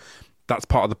going on, that's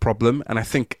part of the problem. And I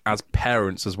think as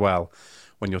parents as well,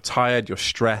 when you're tired, you're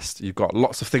stressed, you've got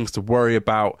lots of things to worry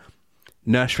about,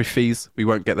 nursery fees, we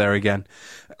won't get there again.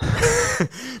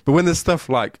 But when there's stuff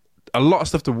like a lot of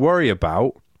stuff to worry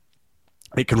about,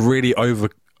 it can really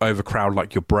overcrowd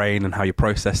like your brain and how you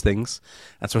process things.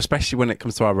 And so especially when it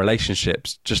comes to our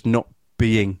relationships, just not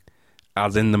being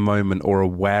as in the moment or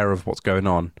aware of what's going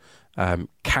on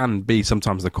can be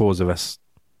sometimes the cause of us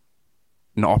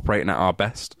not operating at our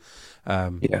best.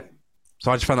 Yeah.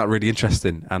 So I just found that really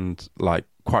interesting and like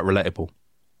quite relatable.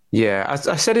 Yeah,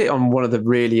 I said it on one of the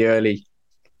really early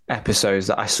episodes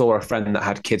that I saw a friend that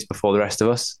had kids before the rest of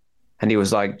us. And he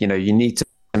was like, you know, you need to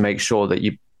make sure that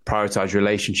you prioritize your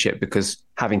relationship, because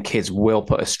having kids will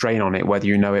put a strain on it, whether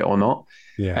you know it or not.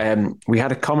 Yeah. We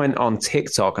had a comment on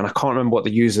TikTok, and I can't remember what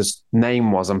the user's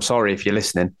name was. I'm sorry if you're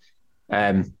listening.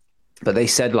 But they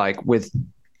said, like, with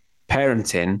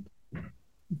parenting,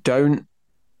 don't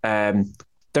kind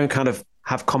of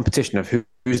have competition of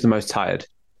who's the most tired,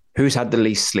 who's had the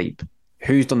least sleep,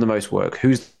 who's done the most work,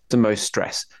 who's the most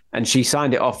stress. And she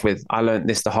signed it off with, I learned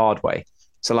this the hard way.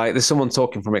 So like there's someone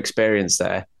talking from experience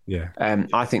there. Yeah.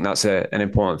 I think that's an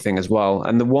important thing as well.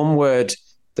 And the one word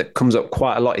that comes up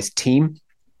quite a lot is team.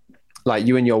 Like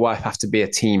you and your wife have to be a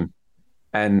team.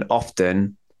 And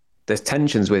often there's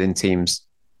tensions within teams,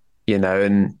 you know,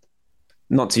 and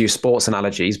not to use sports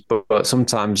analogies, but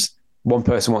sometimes one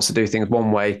person wants to do things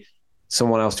one way,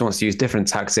 someone else wants to use different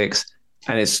tactics.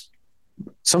 And it's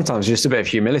sometimes just a bit of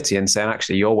humility and saying,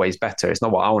 actually, your way's better. It's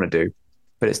not what I want to do,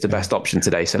 but it's the best option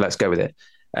today. So let's go with it.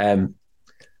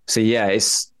 So yeah,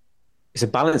 it's a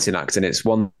balancing act, and it's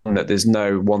one that there's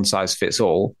no one size fits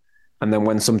all. And then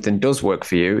when something does work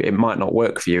for you, it might not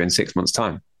work for you in 6 months'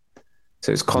 time.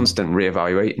 So it's constant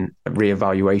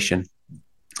reevaluation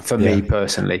for me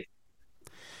personally.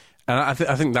 And I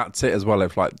think that's it as well.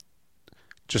 If like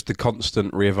just the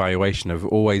constant reevaluation of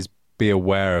always be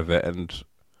aware of it and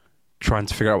trying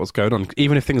to figure out what's going on,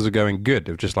 even if things are going good,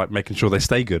 of just like making sure they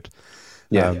stay good.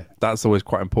 That's always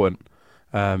quite important.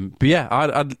 But yeah,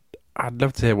 I'd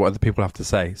love to hear what other people have to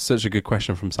say. Such a good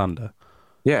question from Sander.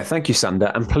 Yeah, thank you,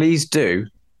 Sander. And please do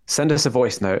send us a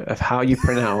voice note of how you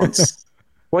pronounce.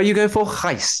 What are you going for?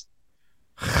 Gijs.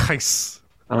 Gijs.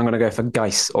 And I'm going to go for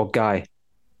Geis or Guy.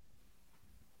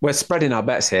 We're spreading our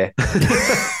bets here.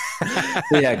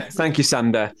 Yeah, thank you,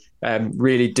 Sander.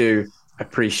 Really do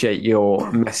appreciate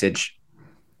your message.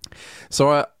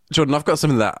 So, Jordan, I've got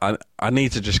something that I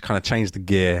need to just kind of change the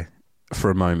gear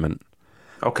for a moment.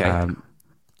 Okay.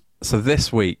 So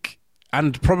this week,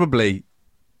 and probably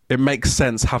it makes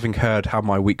sense having heard how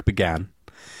my week began,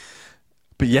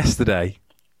 but yesterday,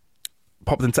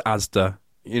 popped into Asda,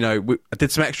 you know, I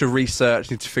did some extra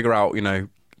research, need to figure out, you know,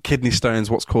 kidney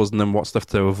stones, what's causing them, what stuff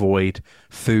to avoid,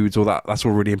 foods, all that. That's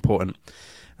all really important.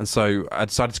 And so I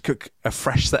decided to cook a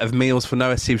fresh set of meals for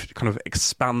Noah, see if she could kind of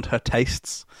expand her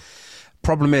tastes.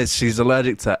 Problem is, she's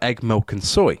allergic to egg, milk, and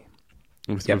soy.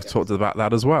 We've talked about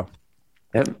that as well.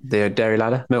 Yep, the dairy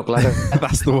ladder, milk ladder.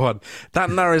 That's the one. That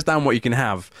narrows down what you can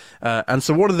have. And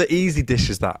so one of the easy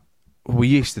dishes that we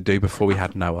used to do before we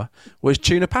had Noah was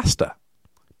tuna pasta.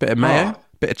 Bit of mayo,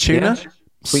 bit of tuna,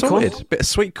 sorted. Bit of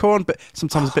sweet corn, but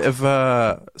sometimes a bit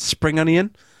of spring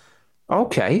onion.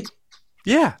 Okay.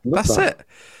 Yeah, that's it.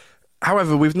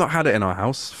 However, we've not had it in our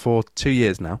house for 2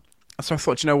 years now. So I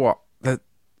thought, you know what?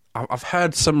 I've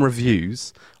heard some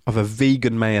reviews of a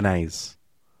vegan mayonnaise.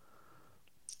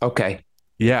 Okay.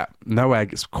 Yeah, no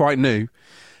egg. It's quite new.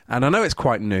 And I know it's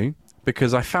quite new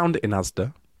because I found it in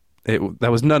Asda.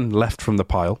 There was none left from the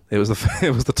pile. It was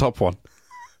the top one.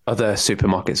 Other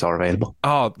supermarkets are available.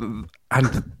 Oh,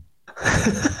 and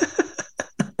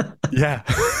Yeah.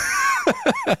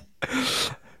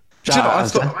 Do you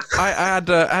know,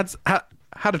 I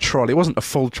had a trolley. It wasn't a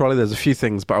full trolley. There's a few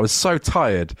things, but I was so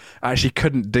tired, I actually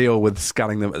couldn't deal with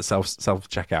scanning them at self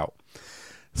checkout.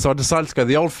 So I decided to go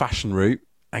the old-fashioned route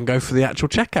and go for the actual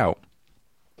checkout.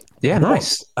 Yeah,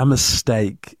 nice. What a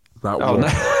mistake that was.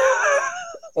 No.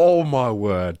 Oh, my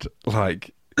word.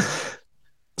 Like,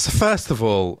 so first of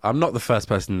all, I'm not the first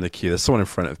person in the queue. There's someone in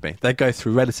front of me. They go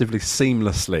through relatively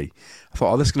seamlessly. I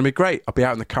thought, this is going to be great. I'll be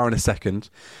out in the car in a second.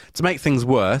 To make things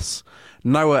worse,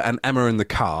 Noah and Emma are in the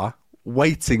car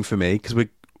waiting for me because we're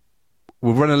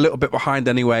running a little bit behind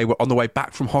anyway. We're on the way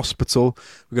back from hospital.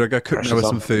 We've got to go cook Noah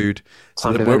some food.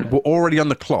 So we're already on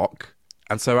the clock.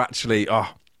 And so actually,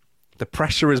 the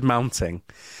pressure is mounting.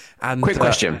 And quick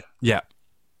question. Yeah.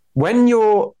 When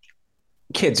your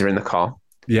kids are in the car,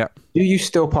 yeah, do you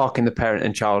still park in the parent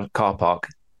and child car park?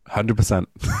 100%.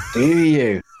 Do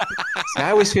you?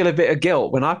 I always feel a bit of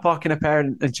guilt when I park in a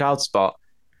parent and child spot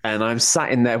and I'm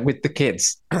sat in there with the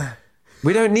kids.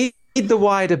 We don't need the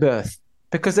wider berth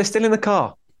because they're still in the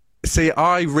car. See,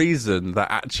 I reason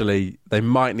that actually they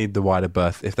might need the wider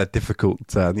berth if they're difficult to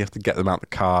turn. You have to get them out the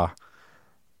car,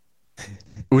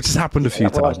 which has happened a few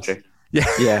times. That's true.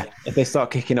 Yeah. If they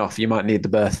start kicking off, you might need the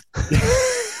berth.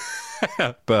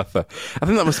 Bertha. I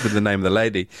think that must have been the name of the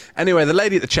lady. Anyway, the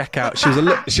lady at the checkout,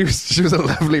 she was a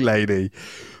lovely lady.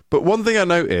 But one thing I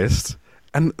noticed,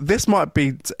 and this might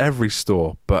be to every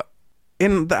store, but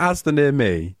in the Asda near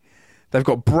me, they've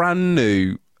got brand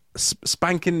new,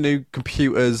 spanking new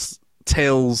computers,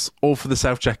 tills, all for the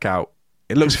self-checkout.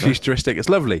 It looks futuristic. It's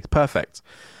lovely. It's perfect.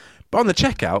 But on the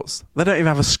checkouts, they don't even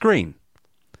have a screen.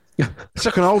 It's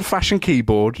like an old-fashioned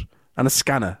keyboard and a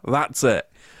scanner. That's it.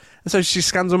 And so she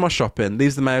scans all my shopping,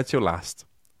 leaves the mayo till last.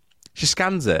 She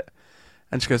scans it,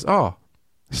 and she goes,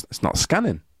 it's not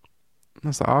scanning. And I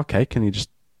was like, okay, can you just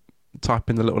type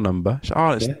in the little number? She's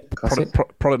like, it's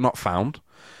product not found.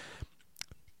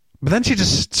 But then she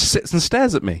just sits and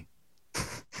stares at me.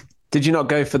 Did you not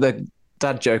go for the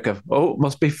dad joke of,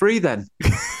 must be free then?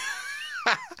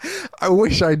 I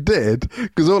wish I did,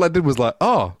 because all I did was like,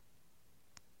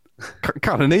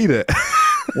 kind of need it.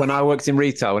 When I worked in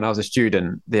retail, when I was a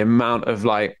student, the amount of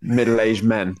like middle-aged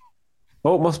men,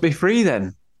 it must be free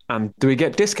then. And do we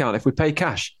get discount if we pay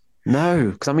cash? No,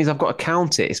 because that means I've got to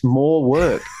count it. It's more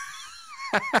work.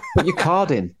 Put your card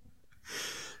in.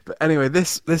 But anyway,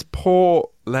 this poor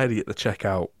lady at the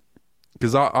checkout,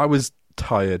 because I was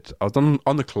tired. I was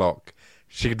on the clock.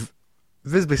 She could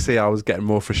visibly see I was getting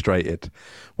more frustrated.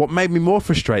 What made me more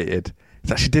frustrated is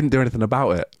that she didn't do anything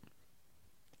about it.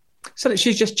 So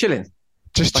she's just chilling.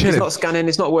 Just like chilling. It's not scanning,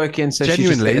 it's not working, so genuinely,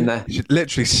 she's just sitting there. She's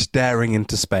literally staring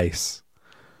into space.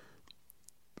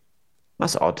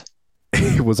 That's odd.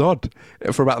 It was odd.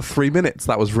 For about 3 minutes,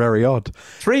 that was very odd.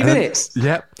 3 minutes?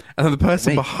 Yep. And then the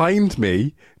person behind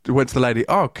me went to the lady,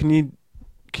 can you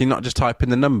not just type in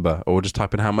the number or just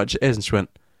type in how much it is? And she went,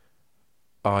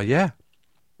 yeah.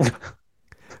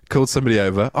 Called somebody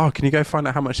over. Can you go find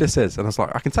out how much this is? And I was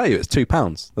like, I can tell you, it's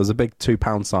 £2. There's a big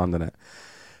 £2 sign in it.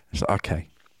 She's like, okay.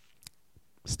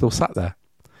 Still sat there.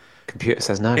 Computer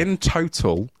says no. In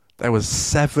total, there was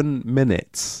 7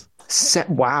 minutes.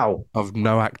 Wow. Of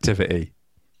no activity.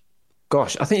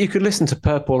 Gosh, I think you could listen to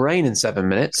Purple Rain in 7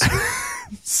 minutes.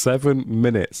 7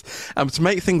 minutes. And to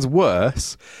make things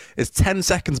worse, it's 10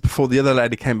 seconds before the other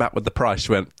lady came back with the price.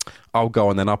 She went, I'll go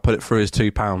on then, I'll put it through as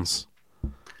 £2.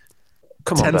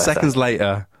 Come on, 10 Bertha. seconds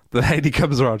later, the lady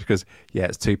comes around and goes, yeah,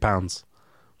 it's £2.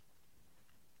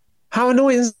 How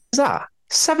annoying is that?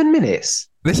 7 minutes?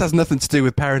 This has nothing to do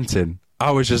with parenting.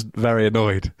 I was just very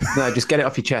annoyed. No, just get it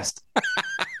off your chest.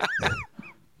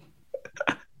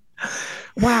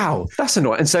 Wow, that's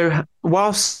annoying. And so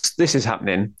whilst this is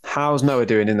happening, how's Noah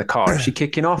doing in the car? Is she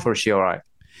kicking off or is she all right?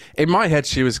 In my head,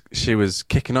 she was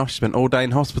kicking off. She spent all day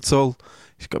in hospital.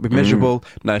 She's got to be miserable.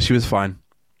 No, she was fine.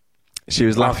 She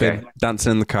was laughing,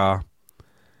 dancing in the car.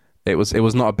 It was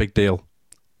not a big deal.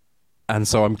 And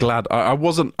so I'm glad I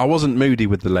wasn't moody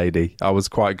with the lady. I was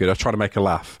quite good. I was trying to make her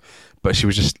laugh, but she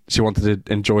wanted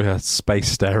to enjoy her space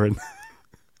staring.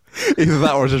 Either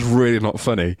that or just really not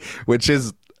funny, which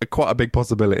is quite a big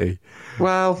possibility.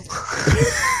 Well,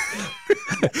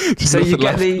 so you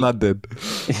get the.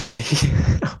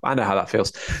 I know how that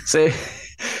feels. So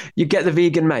you get the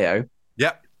vegan mayo.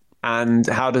 Yep. And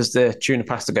how does the tuna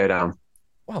pasta go down?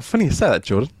 Well, funny you say that,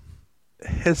 Jordan.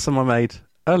 Here's some I made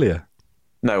earlier.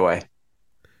 No way.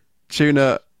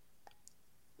 Tuna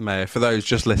mayo. For those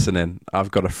just listening,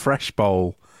 I've got a fresh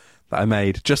bowl that I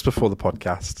made just before the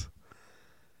podcast.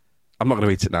 I'm not going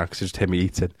to eat it now because you just hear me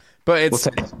eat it. But it's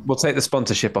we'll take the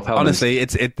sponsorship off. Honestly,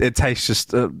 it tastes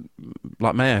just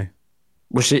like mayo.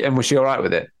 Was she all right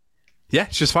with it? Yeah,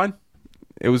 she's fine.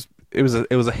 It was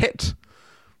a hit.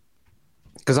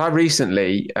 Because I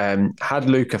recently had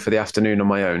Luca for the afternoon on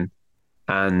my own,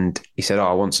 and he said,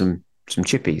 I want some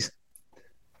chippies.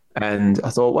 And I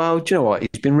thought, well, do you know what?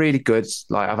 He's been really good.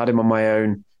 Like, I've had him on my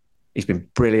own. He's been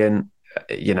brilliant.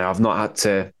 I've not had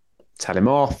to tell him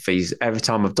off. Every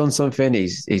time I've done something,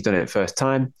 he's done it first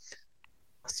time.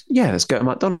 Said, yeah, let's go to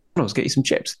McDonald's, get you some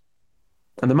chips.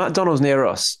 And the McDonald's near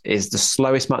us is the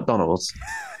slowest McDonald's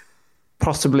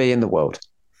possibly in the world.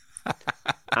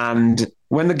 And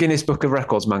when the Guinness Book of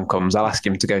Records man comes, I'll ask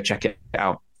him to go check it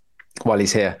out while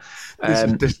he's here.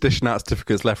 Dishing out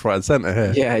certificates left, right, and centre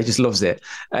here. Yeah, he just loves it.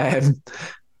 And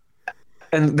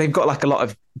they've got like a lot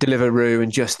of Deliveroo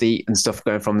and Just Eat and stuff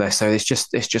going from there. So it's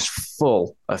just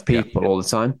full of people all the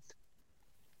time.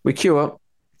 We queue up,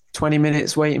 20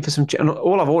 minutes waiting for some chips.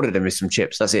 All I've ordered him is some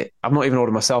chips. That's it. I've not even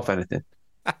ordered myself anything.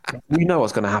 You know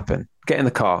what's going to happen. Get in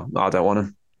the car. No, I don't want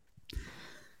them.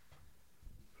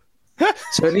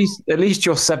 So at least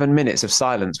your 7 minutes of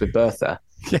silence with Bertha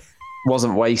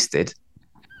wasn't wasted.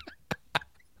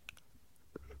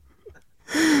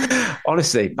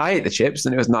 Honestly, I ate the chips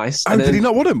and it was nice. And did he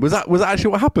not want them? Was that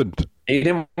actually what happened? He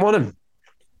didn't want them.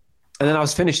 And then I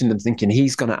was finishing them thinking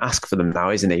he's going to ask for them now,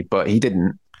 isn't he? But he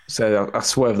didn't. So I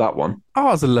swerved that one. Oh,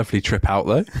 it was a lovely trip out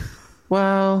though.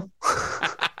 Well...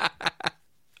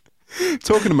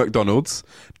 Talking of McDonald's,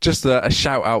 just a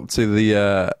shout out to the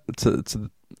I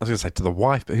was going to say to the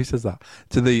wife, but who says that?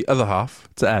 To the other half,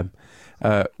 to Em.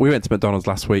 We went to McDonald's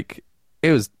last week.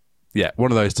 It was,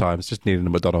 one of those times, just needing a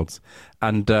McDonald's.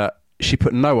 And she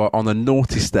put Noah on the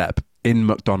naughty step in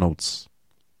McDonald's.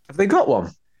 Have they got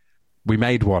one? We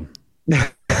made one.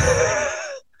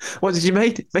 What did you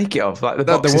make it of? Like the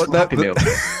boxes from Happy Meal?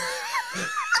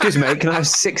 Excuse me, can I have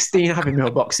 16 Happy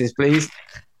Meal boxes, please?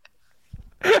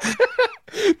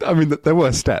 I mean, there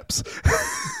were steps.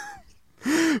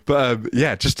 But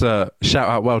just a shout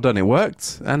out, well done. It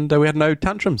worked, and we had no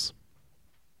tantrums.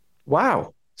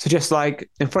 Wow. So just like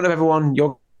in front of everyone,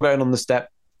 you're going on the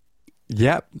step.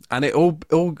 Yep. And it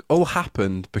all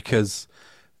happened because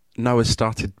Noah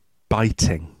started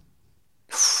biting.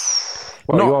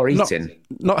 Well, you are eating.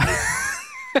 Not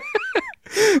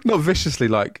not viciously,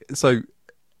 like, so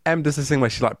Em does this thing where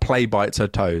she like play bites her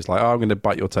toes, like, I'm going to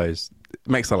bite your toes. It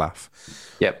makes her laugh.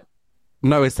 Yep.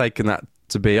 Noah's taken that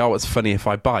to be, it's funny if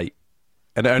I bite.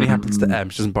 And it only happens to Em.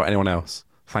 She doesn't bite anyone else,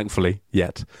 thankfully,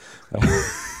 yet.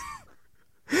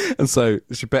 And so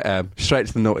she bit Em straight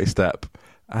to the naughty step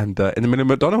and in the middle of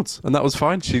McDonald's. And that was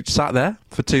fine. She sat there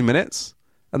for 2 minutes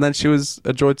and then she was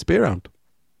a joy to be around.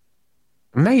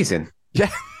 Amazing.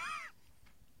 Yeah.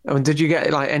 I mean, did you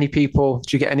get like any people,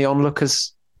 did you get any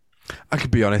onlookers? I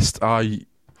could be honest, I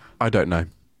don't know.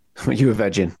 You were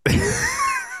virgin.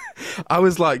 I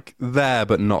was like there,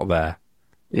 but not there.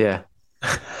 Yeah.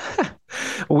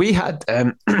 We had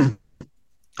a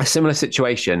similar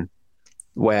situation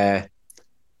where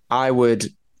I would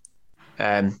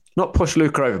not push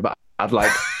Luca over, but I'd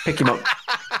like pick him up.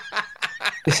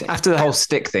 After the whole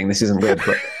stick thing, this isn't good,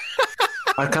 but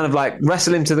I'd kind of like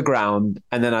wrestle him to the ground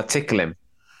and then I'd tickle him.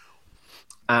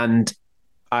 And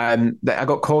I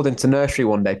got called into nursery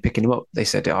one day picking him up. They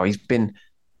said, he's been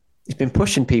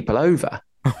pushing people over.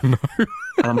 Oh, no.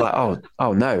 And I'm like,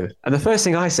 oh no. And the first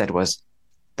thing I said was,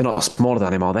 they're not smaller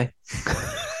than him, are they?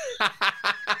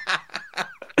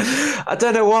 I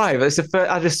don't know why, but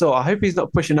I just thought, I hope he's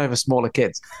not pushing over smaller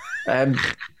kids. And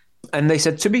they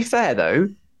said, to be fair though,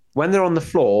 when they're on the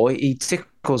floor, he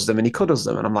tickles them and he cuddles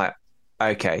them. And I'm like,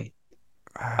 okay.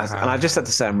 And I just had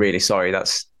to say, I'm really sorry.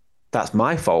 That's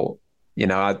my fault. You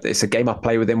know, it's a game I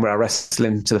play with him where I wrestle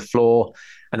him to the floor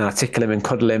and then I tickle him and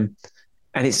cuddle him.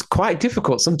 And it's quite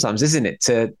difficult sometimes, isn't it?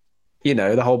 To,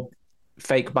 the whole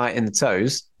fake bite in the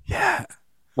toes. Yeah.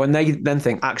 When they then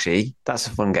think, actually, that's a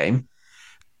fun game.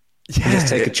 Yeah. You just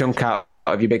take a chunk out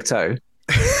of your big toe.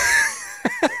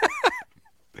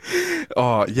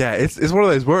 Oh, yeah. It's one of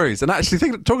those worries. And actually,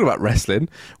 talking about wrestling,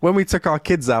 when we took our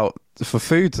kids out for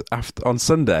food on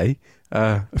Sunday,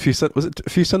 a few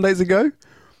Sundays ago?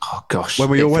 Oh, gosh. When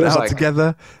we all went out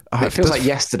together. It feels like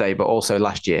yesterday, but also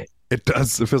last year. It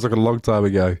does. It feels like a long time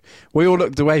ago. We all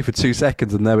looked away for 2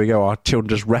 seconds and there we go. Our children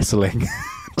just wrestling.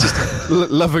 Just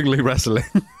lovingly wrestling.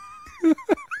 A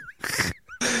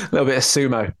little bit of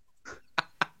sumo.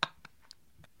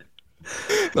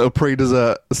 Little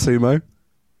pre-dessert sumo.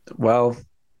 Well,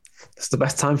 it's the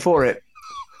best time for it.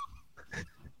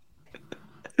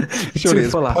 Surely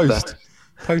it's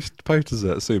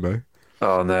post-dessert sumo.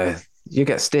 Oh, no. You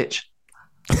get Stitch.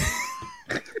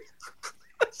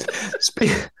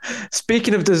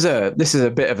 Speaking of dessert, this is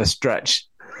a bit of a stretch.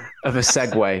 of a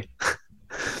segue.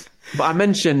 But I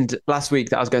mentioned last week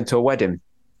that I was going to a wedding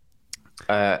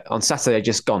on Saturday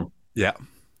just gone. Yeah.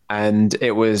 And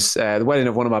it was the wedding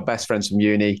of one of my best friends from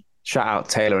uni. Shout out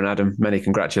Taylor and Adam. Many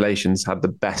congratulations. Had the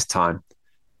best time.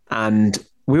 And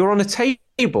we were on a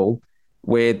table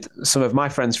with some of my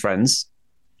friends' friends,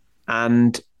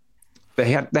 and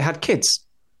they had kids.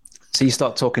 So you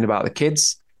start talking about the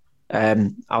kids.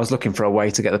 I was looking for a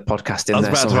way to get the podcast in there. I was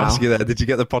about somehow. to ask you there. Did you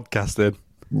get the podcast in?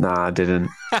 Nah, I didn't.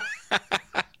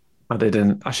 I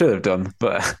didn't. I should have done,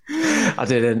 but I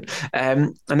didn't.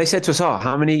 And they said to us, "Oh,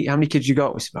 how many kids you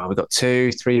got?" We said, "Oh, we got 2,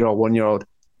 3-year-old, 1-year-old."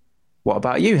 What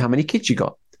about you? How many kids you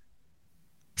got?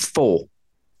 4.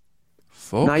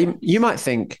 4? Now you might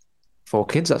think 4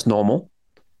 kids, that's normal.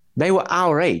 They were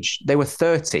our age. They were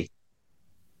 30.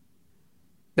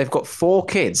 They've got 4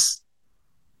 kids,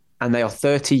 and they are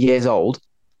 30 years old.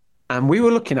 And we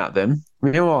were looking at them,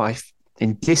 me and my wife,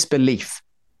 in disbelief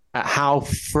at how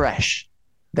fresh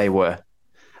they were.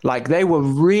 Like, they were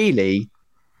really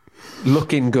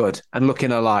looking good and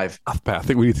looking alive. I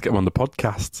think we need to get them on the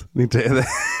podcast. Need to hear that.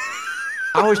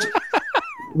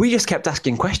 We just kept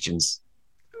asking questions.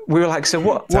 We were like, so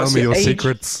what? Tell what's me your age?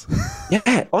 secrets.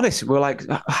 Yeah, honestly, we were like,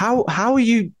 how are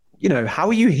you? How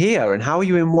are you here, and how are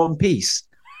you in one piece?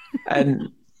 And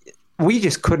we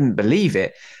just couldn't believe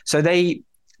it. So they'd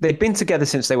been together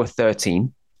since they were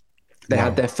 13. They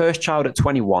had their first child at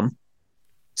 21,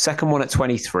 second one at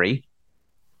 23,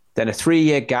 then a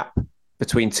 3-year gap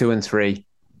between 2 and 3,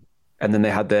 and then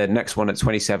they had their next one at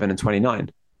 27 and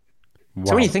 29. Wow.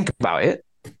 So when you think about it,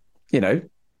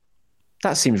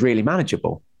 that seems really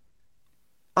manageable.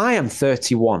 I am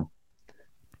 31,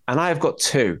 and I have got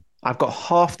 2. I've got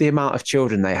half the amount of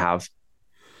children they have,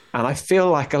 and I feel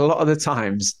like a lot of the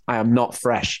times I am not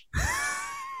fresh.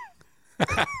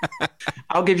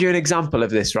 I'll give you an example of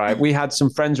this, right? We had some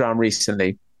friends around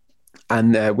recently,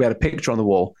 and we had a picture on the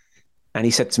wall, and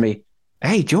he said to me,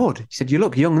 "Hey, George," he said, "you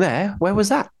look young there. Where was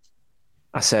that?"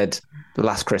 I said,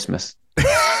 "Last Christmas."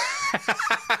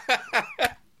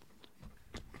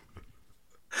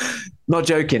 Not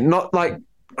joking. Not like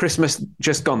Christmas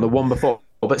just gone, the one before,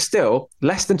 but still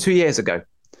less than 2 years ago.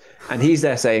 And he's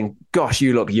there saying, "Gosh,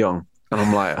 you look young." And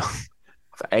I'm like, I've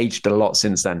aged a lot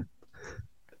since then.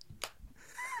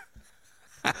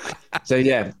 So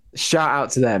yeah, shout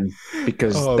out to them,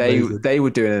 because they were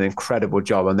doing an incredible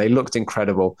job and they looked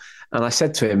incredible. And I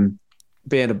said to him,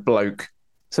 being a bloke, I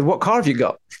said, "What car have you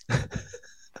got?"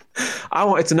 I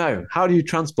wanted to know, how do you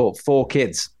transport 4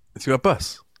 kids? Is you a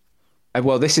bus?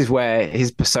 Well, this is where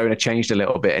his persona changed a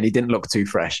little bit, and he didn't look too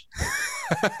fresh.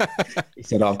 He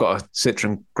said, "I've got a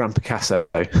Citroen Grand Picasso."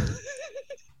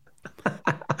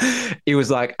 He was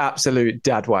like absolute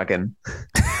dad wagon.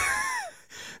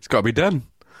 It's got to be done.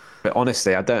 But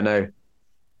honestly, I don't know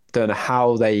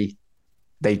how they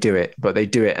do it, but they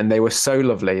do it, and they were so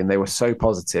lovely and they were so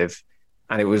positive,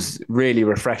 and it was really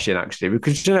refreshing actually,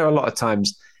 because a lot of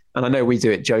times, and I know we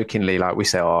do it jokingly, like we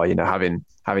say, "Oh,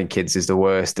 having kids is the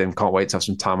worst and can't wait to have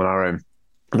some time on our own."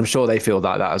 And I'm sure they feel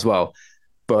like that as well.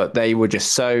 But they were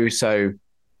just so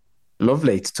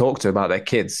lovely to talk to about their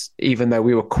kids, even though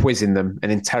we were quizzing them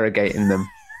and interrogating them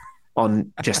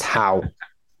on just how.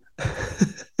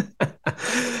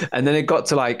 And then it got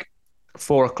to like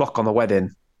 4:00 on the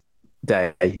wedding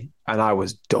day, and I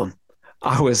was done.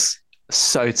 I was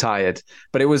so tired,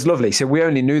 but it was lovely. So we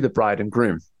only knew the bride and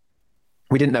groom.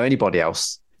 We didn't know anybody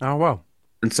else. Oh, wow.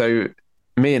 And so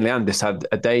me and Leanne just had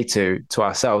a day to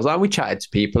ourselves. Like, we chatted to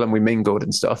people and we mingled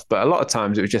and stuff, but a lot of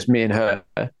times it was just me and her,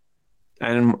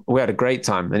 and we had a great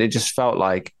time. And it just felt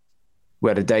like we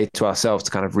had a day to ourselves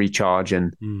to kind of recharge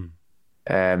and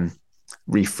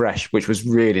refresh, which was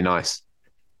really nice.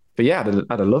 But yeah,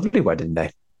 I had a lovely wedding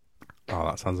day. Oh,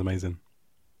 that sounds amazing.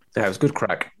 Yeah, it was good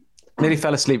crack. Nearly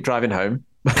fell asleep driving home.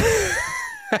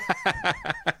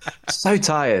 So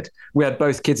tired. We had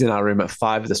both kids in our room at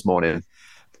 5 this morning.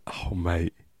 Oh,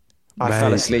 mate. I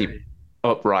fell asleep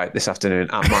upright this afternoon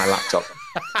at my laptop.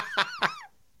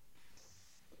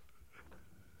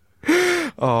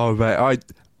 Oh, mate.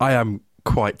 I am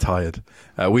quite tired.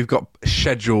 We've got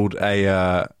scheduled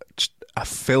a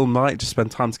film night to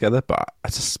spend time together, but I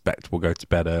suspect we'll go to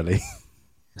bed early.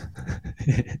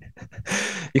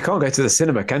 You can't go to the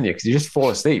cinema, can you? Because you just fall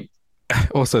asleep.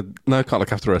 Also, no, can't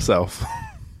look after herself.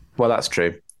 Well, that's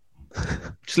true.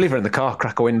 Just leave her in the car,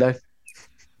 crack a window.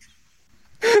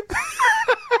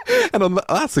 And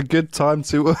that's a good time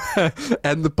to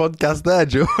end the podcast there,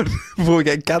 George, before we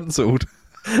get cancelled.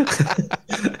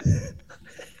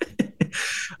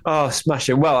 Oh,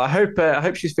 smashing. Well, I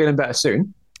hope she's feeling better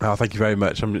soon. Oh, thank you very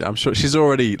much. I'm sure she's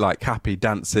already like happy,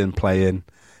 dancing, playing,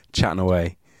 chatting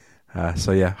away.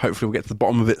 So yeah, hopefully we'll get to the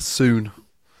bottom of it soon.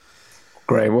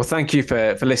 Great. Well, thank you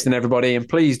for listening, everybody. And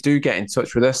please do get in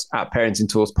touch with us at Parenting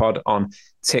Tools Pod on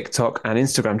TikTok and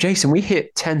Instagram. Jason, we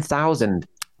hit 10,000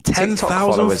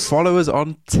 followers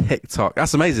on TikTok.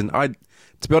 That's amazing. To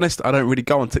be honest, I don't really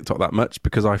go on TikTok that much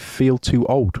because I feel too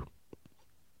old.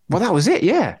 Well, that was it,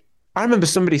 yeah. I remember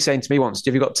somebody saying to me once,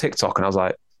 have you got TikTok? And I was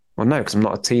like, well, no, because I'm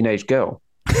not a teenage girl.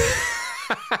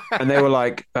 And they were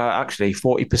like, actually,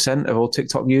 40% of all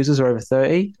TikTok users are over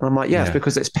 30. And I'm like, yeah, it's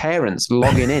because it's parents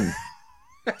logging in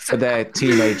for their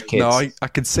teenage kids. No, I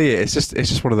can see it. It's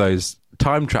just one of those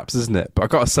time traps, isn't it? But I've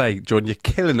got to say, Jordan, you're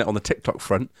killing it on the TikTok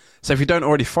front. So if you don't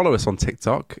already follow us on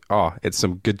TikTok, it's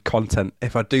some good content,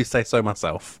 if I do say so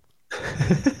myself.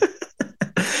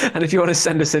 And if you want to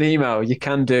send us an email, you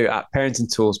can do at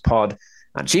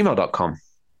parentingtoolspod@gmail.com.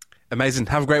 Amazing.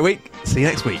 Have a great week. See you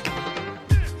next week.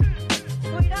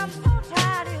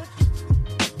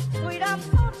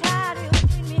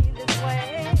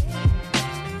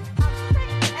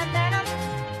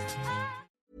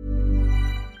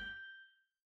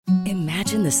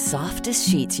 Imagine the softest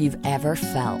sheets you've ever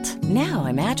felt. Now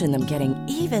imagine them getting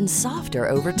even softer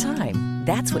over time.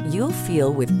 That's what you'll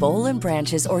feel with Boll &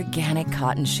 Branch's organic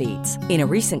cotton sheets. In a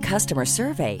recent customer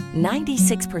survey,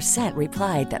 96%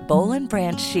 replied that Boll &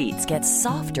 Branch sheets get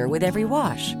softer with every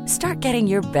wash. Start getting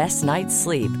your best night's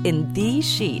sleep in these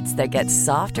sheets that get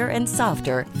softer and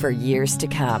softer for years to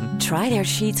come. Try their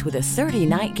sheets with a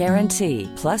 30-night guarantee.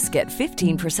 Plus, get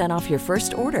 15% off your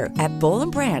first order at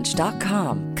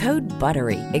bollandbranch.com. Code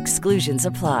BUTTERY. Exclusions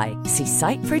apply. See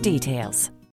site for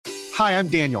details. Hi, I'm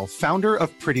Daniel, founder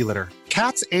of Pretty Litter.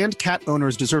 Cats and cat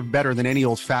owners deserve better than any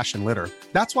old-fashioned litter.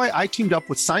 That's why I teamed up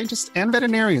with scientists and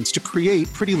veterinarians to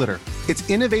create Pretty Litter. Its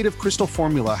innovative crystal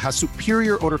formula has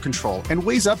superior odor control and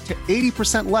weighs up to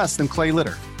 80% less than clay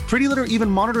litter. Pretty Litter even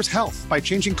monitors health by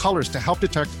changing colors to help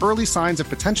detect early signs of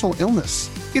potential illness.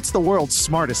 It's the world's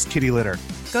smartest kitty litter.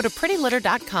 Go to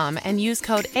prettylitter.com and use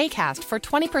code ACAST for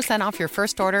 20% off your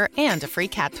first order and a free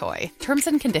cat toy. Terms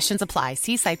and conditions apply.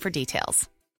 See site for details.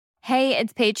 Hey,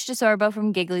 it's Paige DeSorbo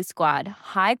from Giggly Squad.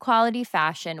 High quality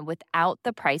fashion without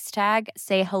the price tag.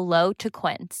 Say hello to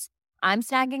Quince. I'm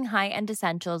snagging high-end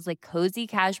essentials like cozy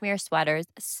cashmere sweaters,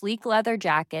 sleek leather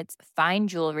jackets, fine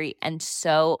jewelry, and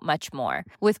so much more.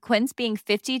 With Quince being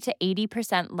 50 to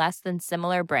 80% less than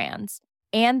similar brands.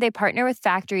 And they partner with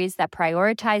factories that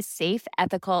prioritize safe,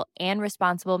 ethical, and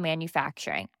responsible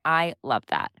manufacturing. I love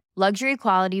that. Luxury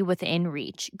quality within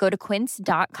reach. Go to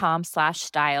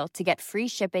quince.com/style to get free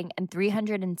shipping and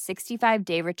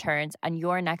 365-day returns on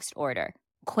your next order.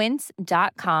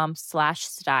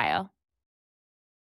 Quince.com/style.